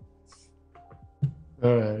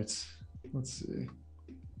 All right. Let's see.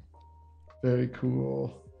 Very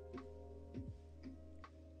cool.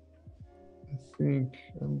 I think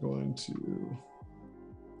I'm going to.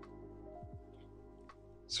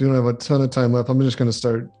 So we don't have a ton of time left. I'm just going to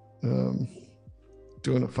start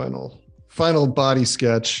doing a final body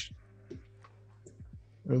sketch,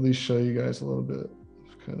 or at least show you guys a little bit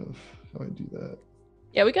of kind of how I do that.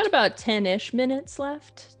 Yeah, we got about 10-ish minutes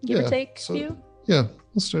left, give or take a few. Yeah,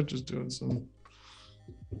 we'll start just doing some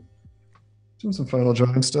final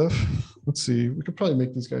drawing stuff. Let's see. We could probably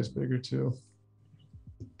make these guys bigger too.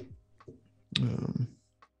 Let's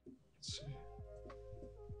see.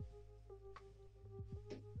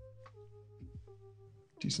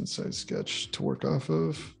 Decent sized sketch to work off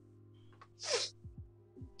of.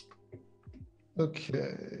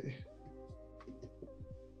 Okay.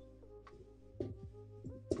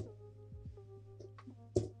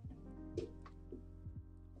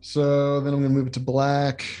 So then I'm going to move it to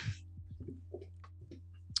black.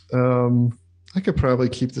 I could probably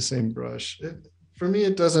keep the same brush. For me,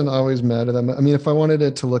 it doesn't always matter that much. I mean, if I wanted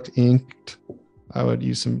it to look inked, I would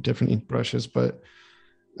use some different ink brushes, but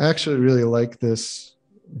I actually really like this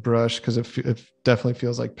brush because it definitely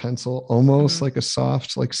feels like pencil, almost like a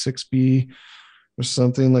soft, like 6B or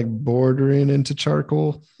something, like bordering into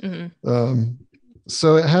charcoal.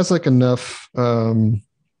 So it has like enough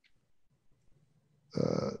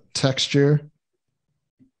texture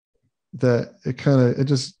that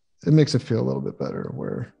it makes it feel a little bit better,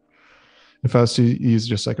 where if I was to use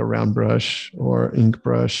just like a round brush or ink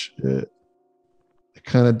brush, it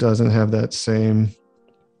kind of doesn't have that same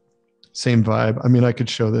vibe. I mean, I could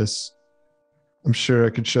show this. I'm sure I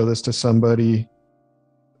could show this to somebody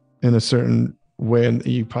in a certain way, and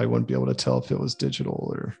you probably wouldn't be able to tell if it was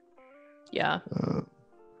digital or. Yeah.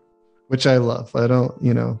 Which I love. I don't,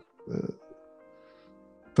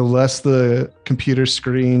 the less the computer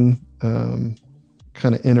screen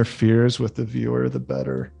kind of interferes with the viewer, the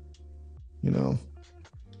better.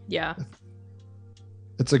 Yeah.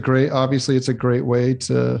 It's a great way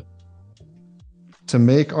to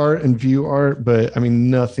make art and view art, but I mean,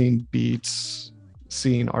 nothing beats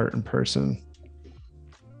seeing art in person.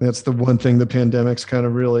 That's the one thing the pandemic's kind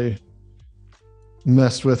of really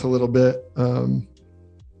messed with a little bit.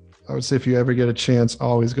 I would say if you ever get a chance,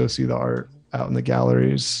 always go see the art out in the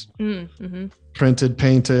galleries, printed,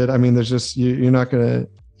 painted. I mean, there's just, you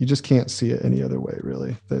just can't see it any other way,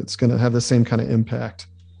 really. It's going to have the same kind of impact.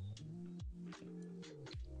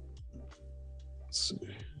 Let's see.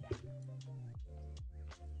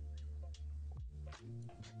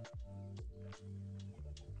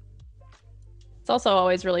 also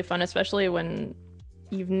always really fun, especially when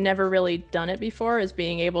you've never really done it before, is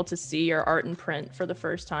being able to see your art in print for the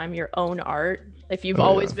first time, your own art. If you've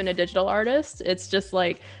always been a digital artist, it's just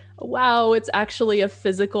like, wow, it's actually a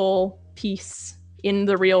physical piece in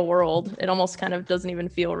the real world. It almost kind of doesn't even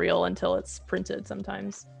feel real until it's printed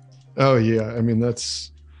sometimes. Oh yeah. I mean,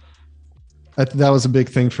 that was a big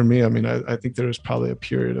thing for me. I mean, I think there was probably a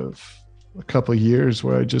period of a couple of years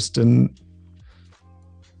where I just didn't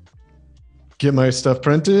get my stuff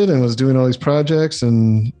printed and was doing all these projects,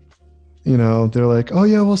 and they're like, oh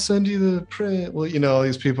yeah, we'll send you the print. Well, all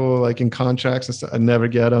these people like in contracts and stuff, I never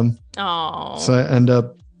get them. Oh, so I end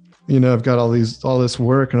up I've got all this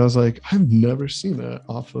work, and I was like, I've never seen that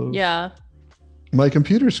off of my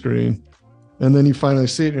computer screen. And then you finally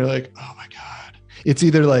see it and you're like, oh my god. It's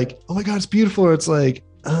either like, oh my god, it's beautiful, or it's like,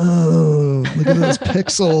 oh, look at those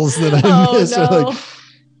pixels that I missed. No. Or like,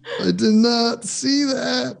 I did not see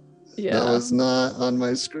that. Yeah. That was not on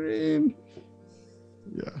my screen.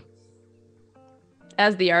 Yeah.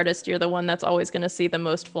 As the artist, you're the one that's always going to see the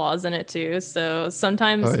most flaws in it too. So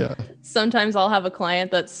sometimes I'll have a client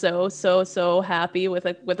that's so happy with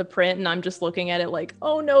a print, and I'm just looking at it like,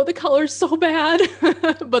 oh no, the color's so bad.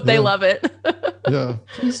 But they love it. Yeah.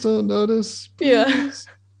 Please don't notice. Please.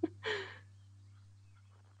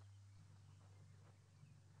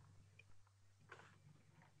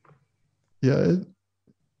 Yeah. Yeah.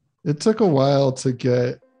 It took a while to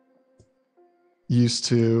get used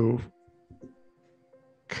to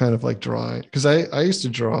kind of like drawing, because I used to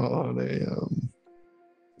draw on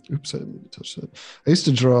a oops, I didn't mean to touch that. I used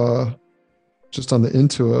to draw just on the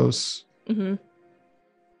Intuos. Mm-hmm.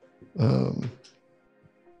 And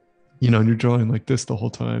you're drawing like this the whole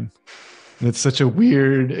time, and it's such a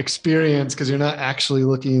weird experience because you're not actually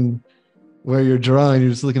looking where you're drawing.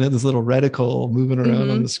 You're just looking at this little reticle moving around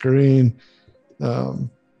on the screen.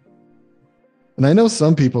 And I know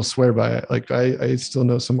some people swear by it. Like I still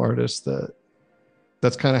know some artists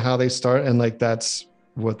that's kind of how they start, and like that's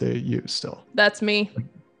what they use still. That's me.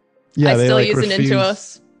 Yeah, I still use an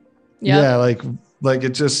Intuos. Yeah, like it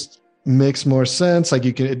just makes more sense. Like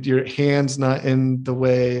your hand's not in the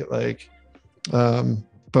way. Like,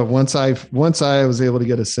 but once I was able to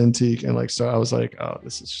get a Cintiq and like, so I was like, oh,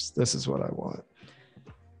 this is what I want.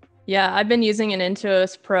 Yeah, I've been using an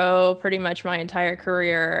Intuos Pro pretty much my entire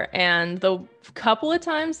career, and the couple of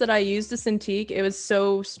times that I used a Cintiq, it was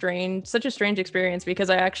such a strange experience, because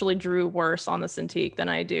I actually drew worse on the Cintiq than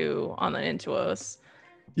I do on the Intuos.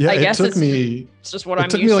 Yeah, I guess it's just what I'm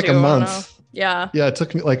used to. It took me like a month. Yeah. Yeah, it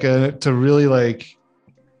took me like to really like,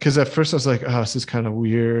 because at first I was like, oh, this is kind of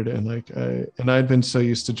weird, and like I'd been so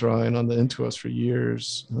used to drawing on the Intuos for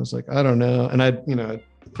years, and I was like, I don't know, and I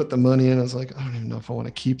put the money in. I was like, I don't even know if I want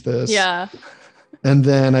to keep this. Yeah. And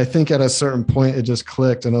then I think at a certain point it just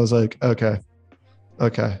clicked, and I was like, okay.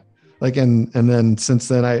 Like, and then since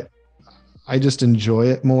then I just enjoy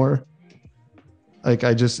it more. Like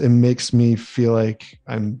it makes me feel like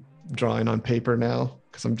I'm drawing on paper now,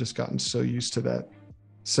 because I'm just gotten so used to that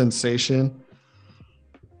sensation.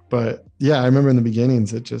 But yeah, I remember in the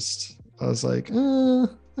beginnings, I was like,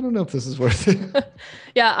 I don't know if this is worth it.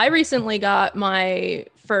 Yeah, I recently got my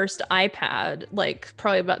first iPad, like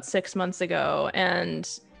probably about 6 months ago. And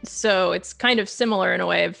so it's kind of similar in a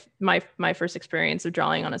way of my first experience of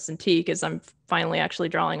drawing on a Cintiq, is I'm finally actually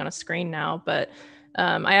drawing on a screen now. But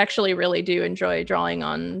I actually really do enjoy drawing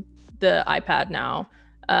on the iPad now.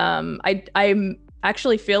 I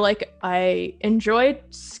actually feel like I enjoyed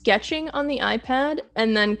sketching on the iPad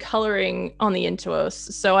and then coloring on the Intuos.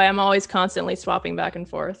 So I am always constantly swapping back and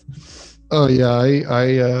forth. Oh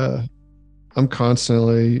yeah, I'm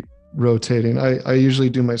constantly rotating. I usually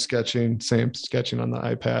do my sketching on the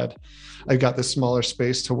iPad. I've got this smaller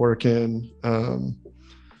space to work in.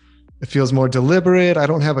 It feels more deliberate. I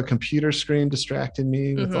don't have a computer screen distracting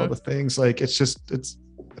me with all the things. Like it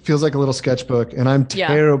feels like a little sketchbook, and I'm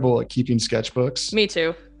terrible at keeping sketchbooks. Me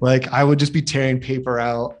too. Like I would just be tearing paper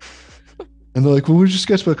out, and they're like, well, where's your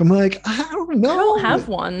sketchbook? I'm like, I don't know. I don't have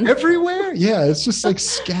one. Everywhere. Yeah. It's just like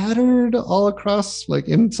scattered all across, like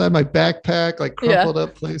inside my backpack, like crumpled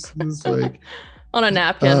up places, like on a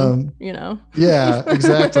napkin, Yeah,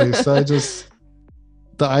 exactly. So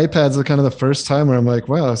the iPad's kind of the first time where I'm like,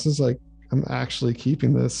 wow, this is like, I'm actually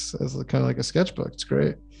keeping this as kind of like a sketchbook. It's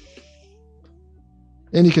great.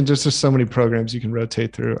 And there's so many programs you can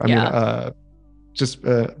rotate through. I mean, just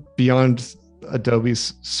beyond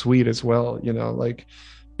Adobe's suite as well, like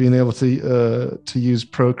being able to use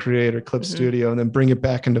Procreate or Clip Studio and then bring it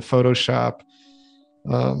back into Photoshop.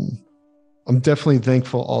 I'm definitely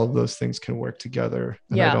thankful all of those things can work together,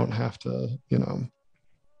 and I don't have to,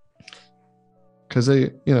 because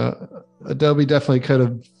Adobe definitely could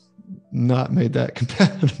have not made that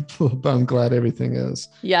compatible, but I'm glad everything is.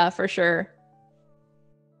 Yeah, for sure.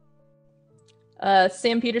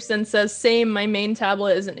 Sam Peterson says, same, my main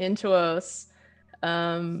tablet is an Intuos.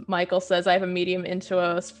 Michael says, I have a medium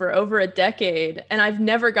Intuos for over a decade and I've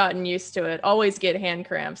never gotten used to it. Always get hand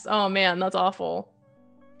cramps. Oh man, that's awful.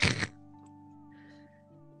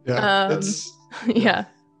 Yeah.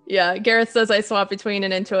 Yeah. Gareth says, I swap between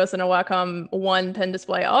an Intuos and a Wacom One pen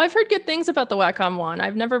display. Oh, I've heard good things about the Wacom One.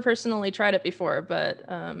 I've never personally tried it before, but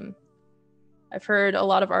I've heard a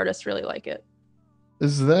lot of artists really like it.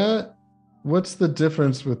 What's the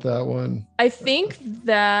difference with that one? I think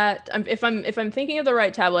that if I'm thinking of the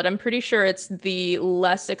right tablet, I'm pretty sure it's the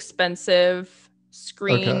less expensive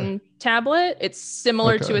screen tablet. It's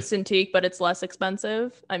similar to a Cintiq, but it's less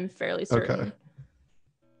expensive. I'm fairly certain. Okay.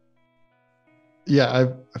 Yeah,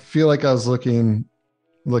 I feel like I was looking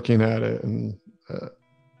at it, and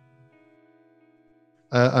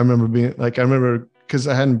I remember because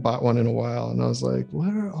I hadn't bought one in a while, and I was like,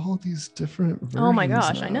 what are all these different versions? Oh my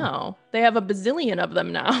gosh, now? I know. They have a bazillion of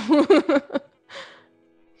them now. I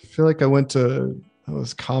feel like I went to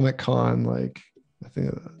Comic-Con, like I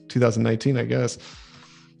think 2019, I guess.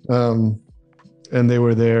 And they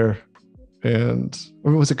were there, and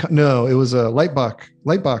or was it? No, it was a Lightbox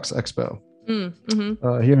Expo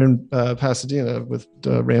here in Pasadena,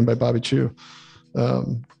 ran by Bobby Chu.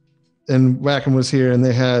 And Wacom was here, and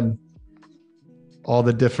they had all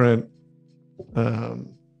the different.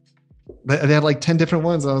 They had like 10 different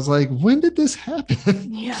ones. I was like, when did this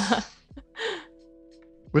happen? Yeah.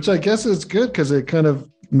 Which I guess is good because it kind of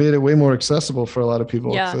made it way more accessible for a lot of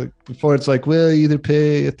people. Yeah. So before it's like, well, you either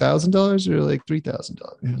pay $1,000 or like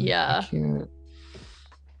 $3,000. Yeah. Can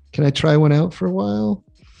I try one out for a while?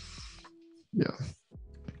 Yeah.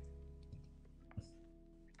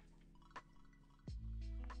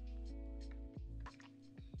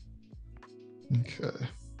 Okay.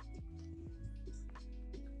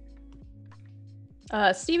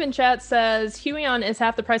 Steven Chat says Huion is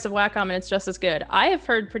half the price of Wacom and it's just as good. I have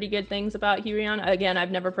heard pretty good things about Huion. Again,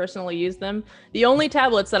 I've never personally used them. The only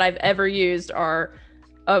tablets that I've ever used are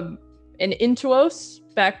an Intuos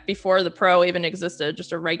back before the Pro even existed,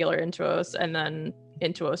 just a regular Intuos, and then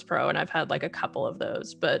Intuos Pro, and I've had like a couple of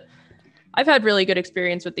those. But I've had really good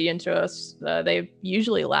experience with the Intuos. They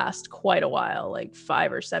usually last quite a while, like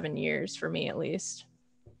 5 or 7 years for me at least.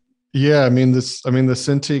 Yeah, the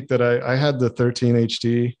Cintiq that I had the 13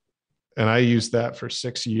 HD, and I used that for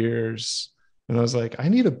 6 years, and I was like, I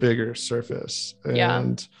need a bigger surface.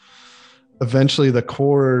 And eventually the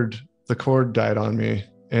cord died on me,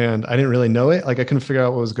 and I didn't really know it. Like I couldn't figure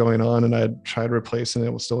out what was going on, and I had tried replacing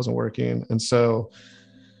it, still wasn't working. And so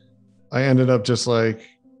I ended up just like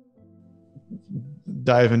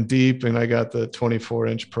diving deep, and I got the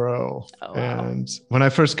 24-inch Pro. Oh, wow. And when I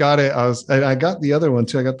first got it, I got the other one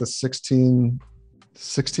too. I got the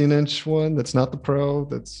 16-inch one that's not the Pro.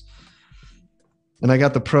 And I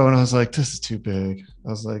got the Pro, and I was like, this is too big. I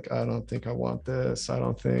was like, I don't think I want this. I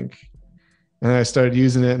don't think. And I started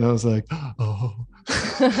using it, and I was like, oh,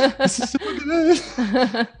 this is so good.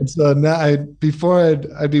 And so now before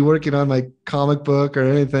I'd be working on my comic book or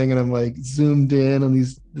anything, and I'm like zoomed in on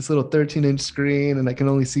this little 13-inch screen, and I can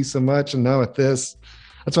only see so much. And now with this,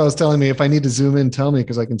 that's what I was telling me. If I need to zoom in, tell me,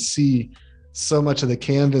 because I can see so much of the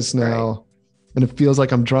canvas now. Right. And it feels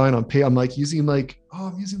like I'm drawing on paper. I'm like using big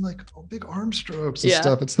arm strokes and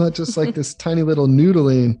stuff. It's not just like this tiny little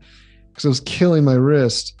noodling, because it was killing my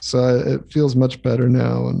wrist. So it feels much better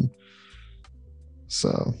now. And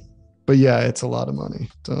so, but yeah, it's a lot of money.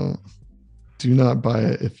 Do not buy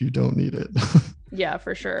it if you don't need it. Yeah,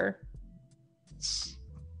 for sure.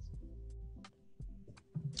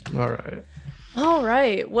 All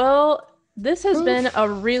right. Well, this has been a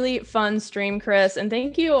really fun stream, Chris, and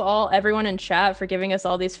thank you everyone in chat for giving us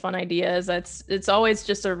all these fun ideas. It's always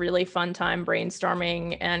just a really fun time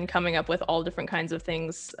brainstorming and coming up with all different kinds of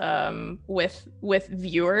things with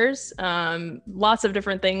viewers. Lots of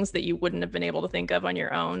different things that you wouldn't have been able to think of on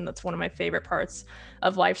your own. That's one of my favorite parts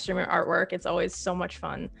of live streaming artwork. It's always so much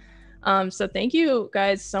fun. So thank you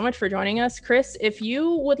guys so much for joining us. Chris, if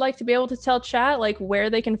you would like to be able to tell chat like where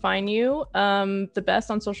they can find you the best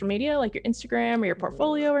on social media, like your Instagram or your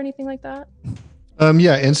portfolio or anything like that.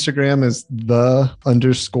 Instagram is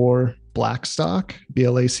 _Blackstock,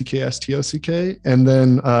 BLACKSTOCK. And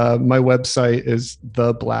then my website is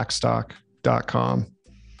theblackstock.com.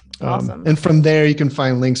 Awesome. And from there you can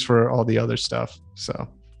find links for all the other stuff. So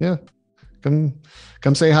yeah, come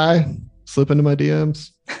say hi, slip into my DMs.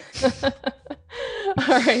 All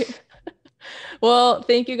right. Well,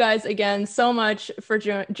 thank you guys again so much for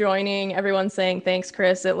joining. Everyone's saying thanks,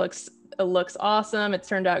 Chris. It looks awesome. It's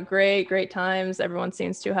turned out great times. Everyone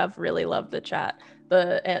seems to have really loved the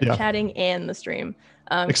chatting and the stream.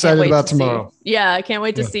 Excited about tomorrow. Yeah, I can't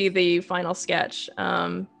wait to see the final sketch.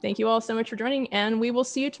 Thank you all so much for joining, and we will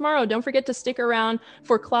see you tomorrow. Don't forget to stick around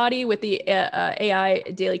for Codi with the AI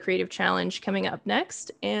Daily Creative Challenge coming up next.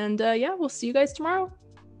 And yeah, we'll see you guys tomorrow.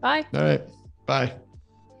 Bye. All right. Bye.